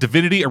developers of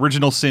Divinity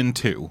Original Sin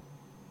 2.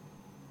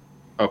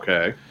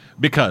 Okay.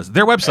 Because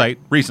their website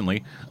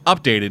recently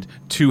updated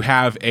to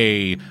have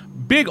a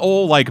big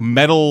old like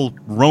metal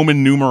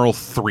Roman numeral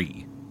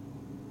 3.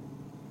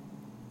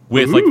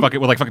 With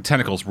fucking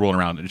tentacles rolling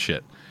around and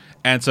shit.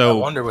 And so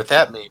I wonder what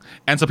that means.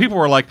 And so people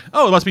were like,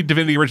 oh, it must be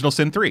Divinity Original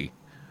Sin 3.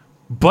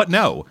 But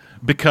no,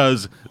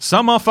 because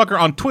some motherfucker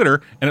on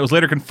Twitter, and it was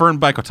later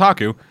confirmed by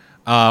Kotaku,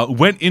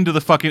 went into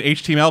the fucking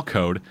HTML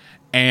code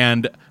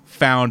and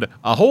found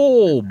a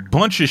whole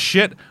bunch of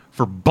shit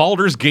for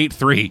Baldur's Gate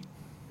 3.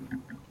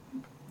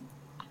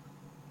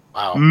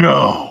 Wow.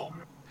 No.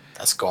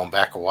 That's going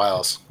back a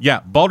while.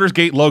 Yeah, Baldur's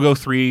Gate logo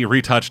 3,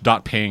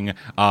 retouch.ping,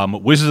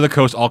 Wizards of the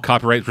Coast, all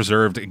copyrights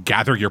reserved,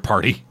 gather your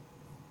party.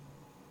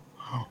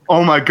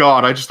 Oh my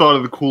god, I just thought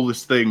of the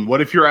coolest thing.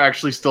 What if you're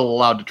actually still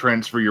allowed to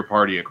transfer your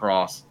party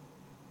across?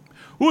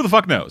 Who the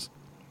fuck knows?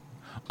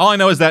 All I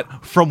know is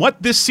that from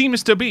what this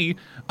seems to be,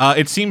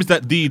 it seems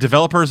that the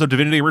developers of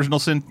Divinity Original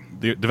Sin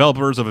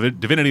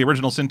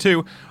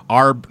 2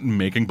 are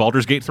making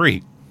Baldur's Gate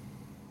 3.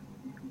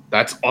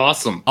 That's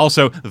awesome.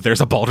 Also, there's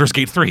a Baldur's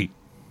Gate 3.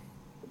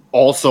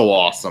 Also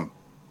awesome.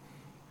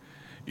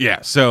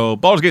 Yeah, so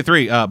Baldur's Gate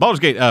 3. Baldur's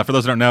Gate, for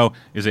those who don't know,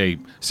 is a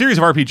series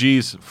of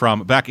RPGs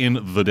from back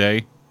in the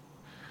day,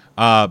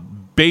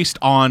 based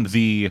on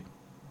D&D,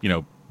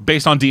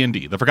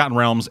 the Forgotten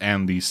Realms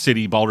and the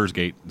city Baldur's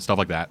Gate and stuff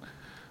like that.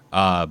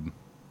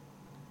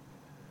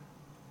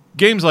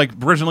 Games like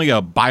originally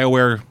a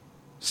BioWare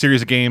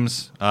series of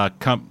games,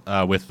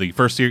 with the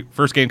first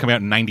game coming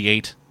out in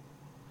 '98.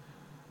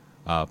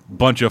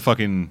 Bunch of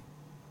fucking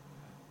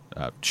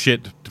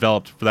shit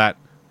developed for that.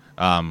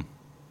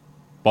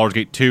 Baldur's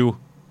Gate 2,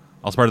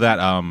 also part of that.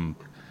 And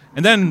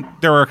then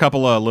there were a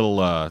couple of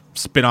little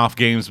spin-off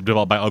games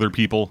developed by other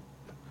people.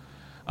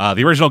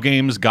 The original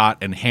games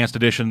got enhanced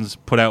editions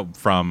put out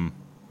from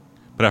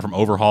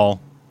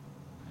Overhaul.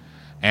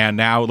 And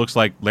now it looks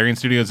like Larian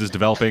Studios is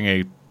developing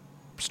a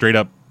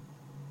straight-up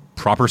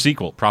proper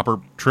sequel, proper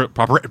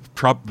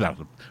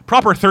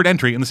third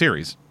entry in the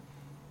series.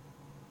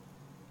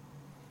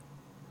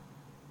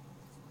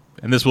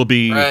 And this will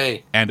be,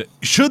 right. And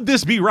should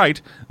this be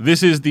right,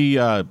 this is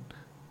the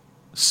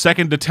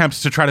second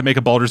attempt to try to make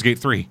a Baldur's Gate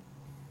 3.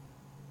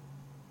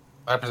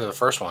 What happened to the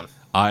first one?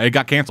 It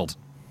got canceled.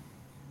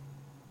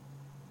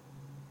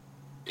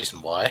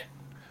 Reason why?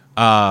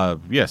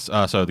 Yes.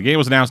 So the game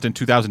was announced in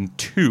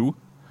 2002,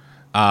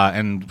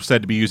 and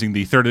said to be using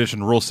the third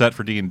edition rule set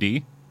for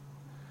D&D.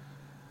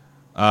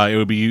 It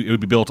would be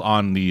built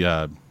on the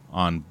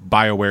on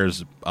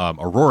BioWare's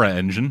Aurora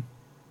engine.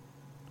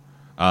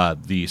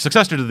 The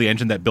successor to the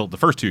engine that built the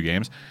first two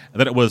games, and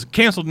then it was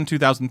canceled in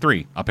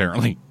 2003,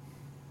 apparently.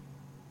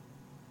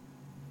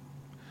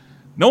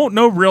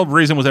 No real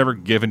reason was ever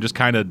given. Just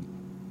kind of,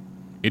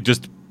 it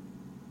just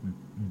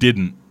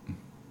didn't.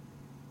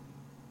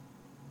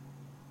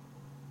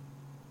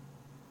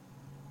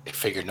 They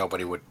figured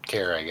nobody would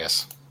care, I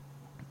guess.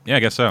 Yeah, I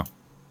guess so.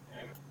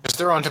 Because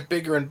they're on to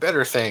bigger and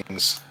better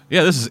things.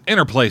 Yeah, this is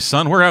Interplay,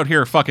 son. We're out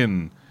here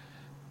fucking,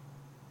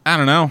 I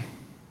don't know.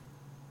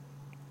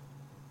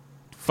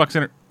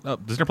 Does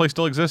Interplay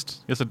still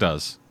exist? Yes, it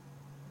does.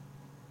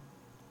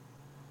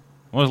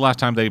 When was the last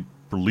time they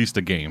released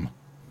a game?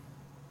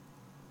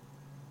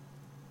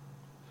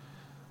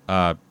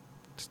 Their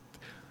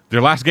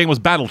last game was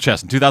Battle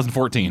Chess in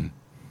 2014.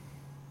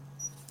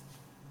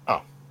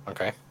 Oh,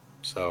 okay.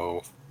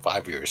 So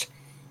 5 years.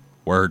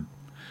 Word.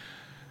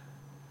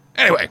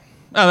 Anyway,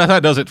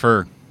 that does it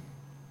for.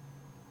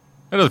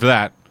 That does it for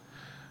that.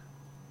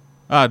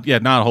 Yeah,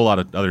 not a whole lot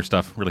of other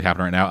stuff really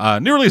happening right now.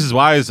 New releases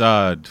wise,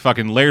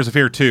 fucking Layers of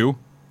Fear 2.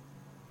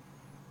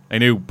 A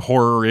new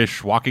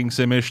horror-ish, walking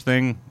sim-ish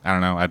thing. I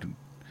don't know.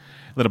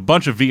 Then a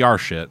bunch of VR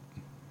shit.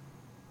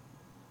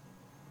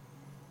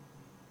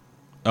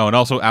 Oh, and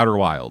also Outer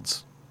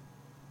Wilds.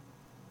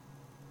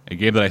 A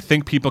game that I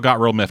think people got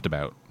real miffed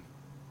about.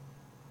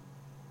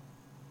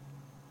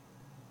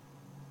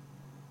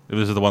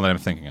 This is the one that I'm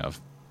thinking of.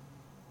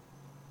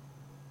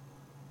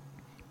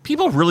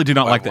 People really do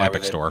not like the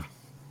Epic Store.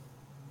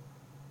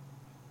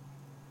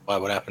 Why?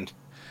 What happened?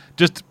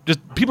 Just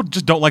people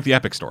just don't like the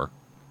Epic Store.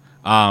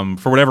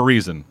 For whatever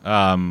reason.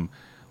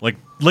 Like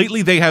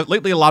lately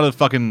a lot of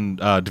fucking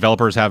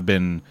developers have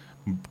been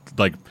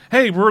like,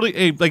 hey, we're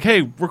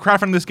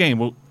crafting this game.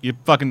 Well, you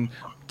fucking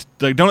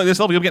donate this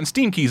level, you'll be getting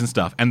Steam keys and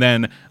stuff. And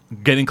then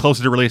getting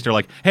closer to release, they're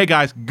like, hey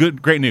guys,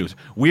 great news.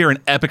 We are an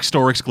Epic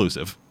Store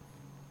exclusive.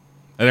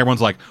 And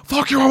everyone's like,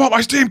 fuck you, I want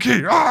my Steam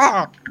key.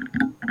 Ah!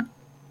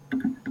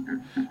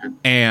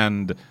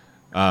 And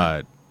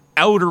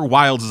Outer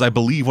Wilds is, I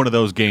believe, one of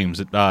those games.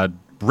 It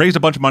raised a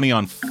bunch of money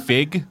on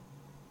Fig.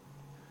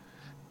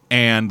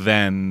 And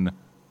one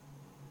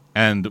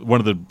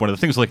of the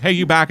things was like, hey,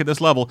 you back at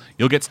this level,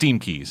 you'll get Steam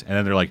keys. And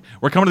then they're like,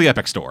 we're coming to the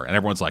Epic Store. And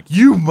everyone's like,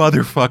 you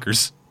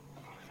motherfuckers.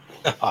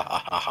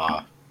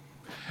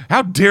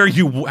 How dare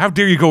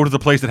you go to the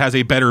place that has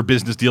a better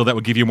business deal that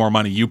would give you more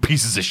money, you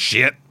pieces of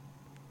shit.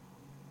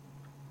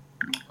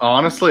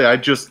 Honestly, I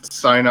just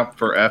sign up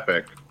for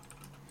Epic.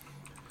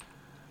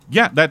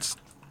 Yeah, that's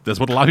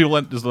what a lot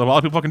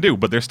of people fucking do,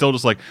 but they're still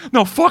just like,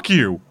 no, fuck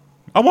you.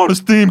 I want a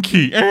Steam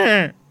key.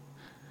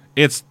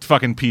 It's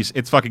fucking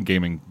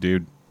gaming,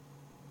 dude.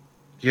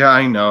 Yeah,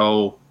 I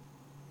know.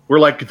 We're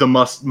like the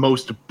most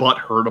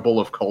butt-hurtable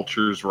of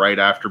cultures right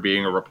after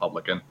being a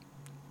Republican.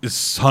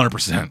 It's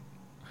 100%.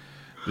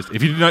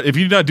 If you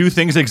do not do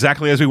things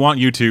exactly as we want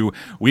you to,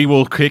 we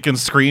will kick and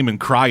scream and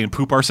cry and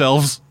poop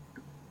ourselves.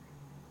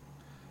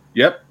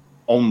 Yep,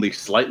 only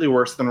slightly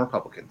worse than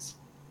Republicans.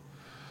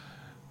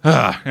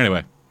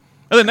 Anyway,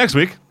 and then next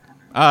week,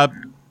 a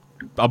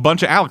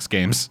bunch of Alex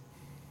games.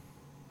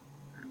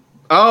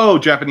 Oh,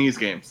 Japanese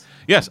games.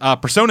 Yes,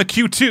 Persona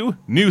Q2,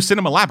 New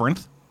Cinema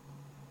Labyrinth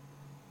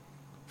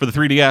for the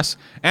 3DS,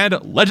 and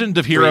Legend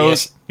of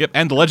Heroes. 3DS. Yep,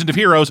 and the Legend of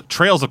Heroes: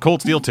 Trails of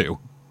Cold Steel 2.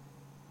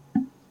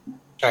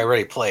 I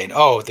already played.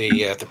 Oh, the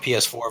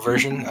PS4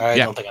 version. I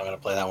don't think I'm going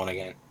to play that one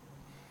again.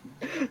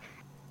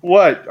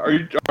 What?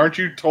 Aren't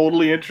you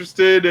totally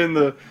interested in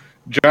the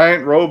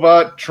giant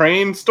robot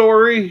train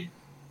story?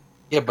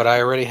 Yeah, but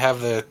I already have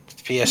the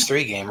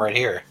PS3 game right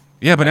here.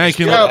 Yeah, but now you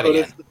can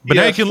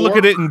now you can look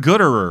at it in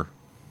Gooderer.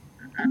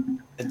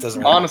 It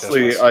doesn't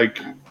honestly,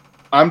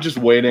 I'm just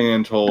waiting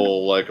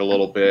until like a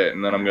little bit,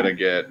 and then I'm gonna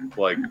get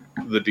like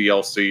the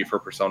DLC for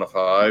Persona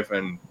 5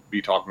 and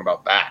be talking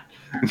about that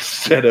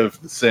instead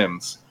of The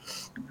Sims.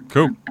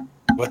 Cool.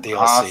 What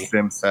DLC?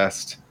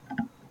 Simcest.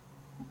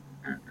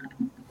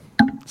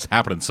 It's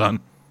happening,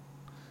 son.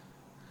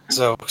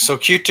 So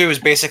Q2 is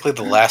basically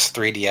the last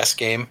 3DS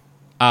game.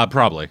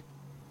 Probably.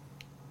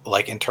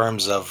 Like in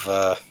terms of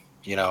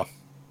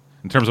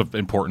in terms of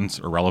importance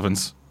or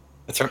relevance.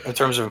 In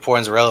terms of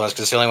importance and relevance,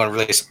 because it's the only one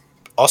released.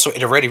 Also,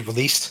 it already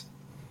released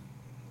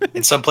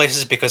in some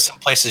places because some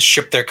places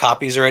ship their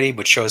copies already,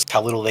 which shows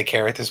how little they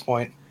care at this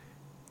point.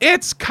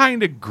 It's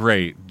kind of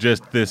great.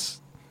 Just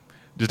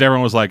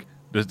everyone was like,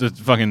 this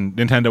fucking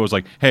Nintendo was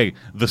like, hey,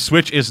 the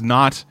Switch is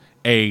not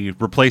a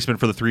replacement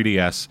for the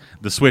 3DS.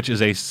 The Switch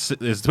is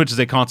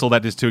a console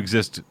that is to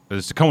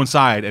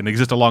coincide and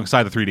exist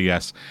alongside the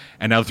 3DS.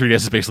 And now the 3DS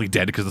is basically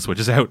dead because the Switch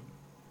is out.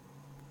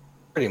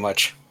 Pretty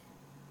much.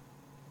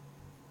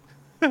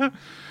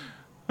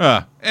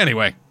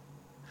 Anyway.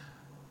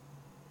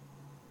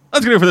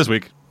 That's gonna do it for this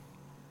week.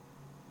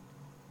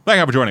 Thank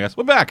you for joining us.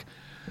 We're back.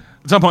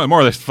 At some point, more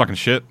of this fucking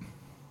shit.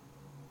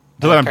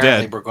 Until then, I'm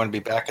dead. We're going to be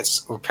back at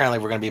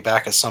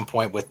some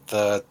point with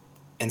the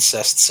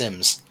incest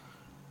Sims.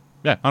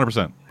 Yeah,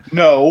 100%.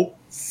 No,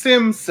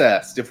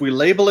 Simcest. If we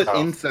label it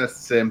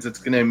incest Sims, it's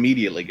going to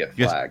immediately get flagged.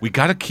 Yes, we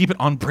got to keep it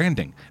on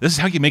branding. This is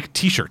how you make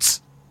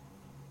T-shirts.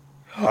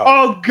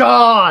 Oh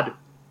God!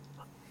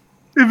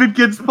 If it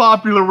gets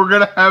popular, we're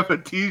going to have a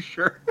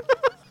T-shirt.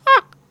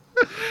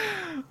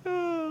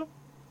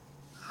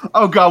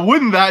 Oh god,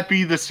 wouldn't that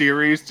be the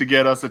series to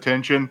get us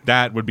attention?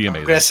 That would be I'm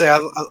amazing. gonna say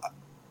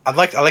I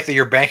like that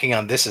you're banking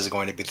on this is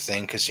going to be the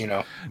thing because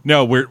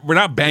No, we're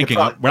not banking.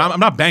 probably- I'm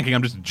not banking.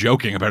 I'm just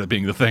joking about it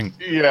being the thing.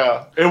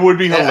 Yeah, it would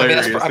be I mean,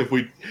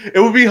 hilarious It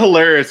would be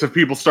hilarious if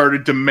people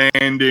started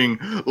demanding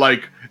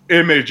like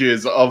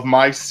images of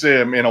my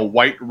sim in a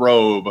white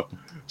robe,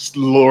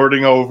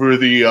 lording over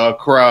the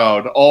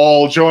crowd.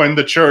 All join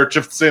the Church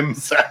of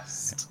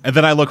Simcest. And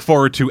then I look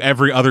forward to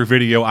every other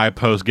video I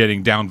post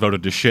getting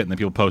downvoted to shit, and then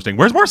people posting,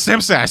 "Where's more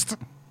Simcest?"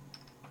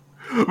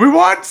 We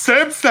want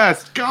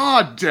Simcest.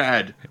 God,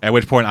 dead. At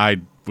which point I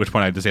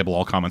disable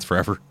all comments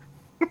forever.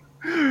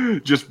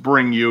 Just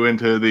bring you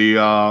into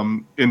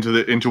the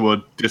into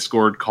a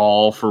Discord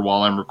call for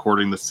while I'm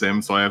recording the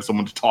sim, so I have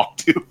someone to talk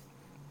to.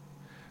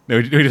 No,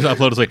 we just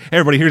upload. It's like, hey,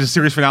 everybody, here's a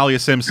series finale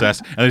of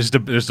Simcest,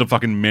 and there's a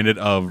fucking minute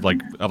of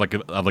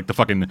the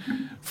fucking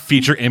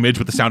feature image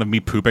with the sound of me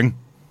pooping.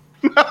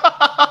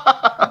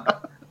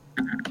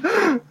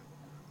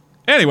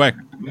 Anyway,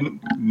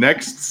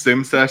 Next,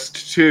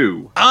 Simcest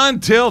 2.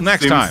 until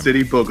next time,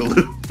 SimCity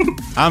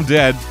Boogaloo. I'm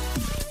dead.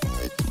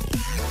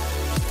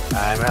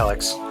 I'm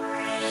Alex.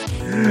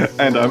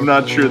 And I'm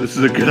not sure this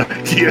is a good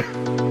idea.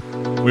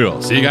 We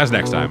will see you guys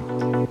next time.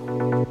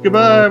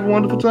 Goodbye, have a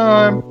wonderful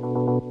time.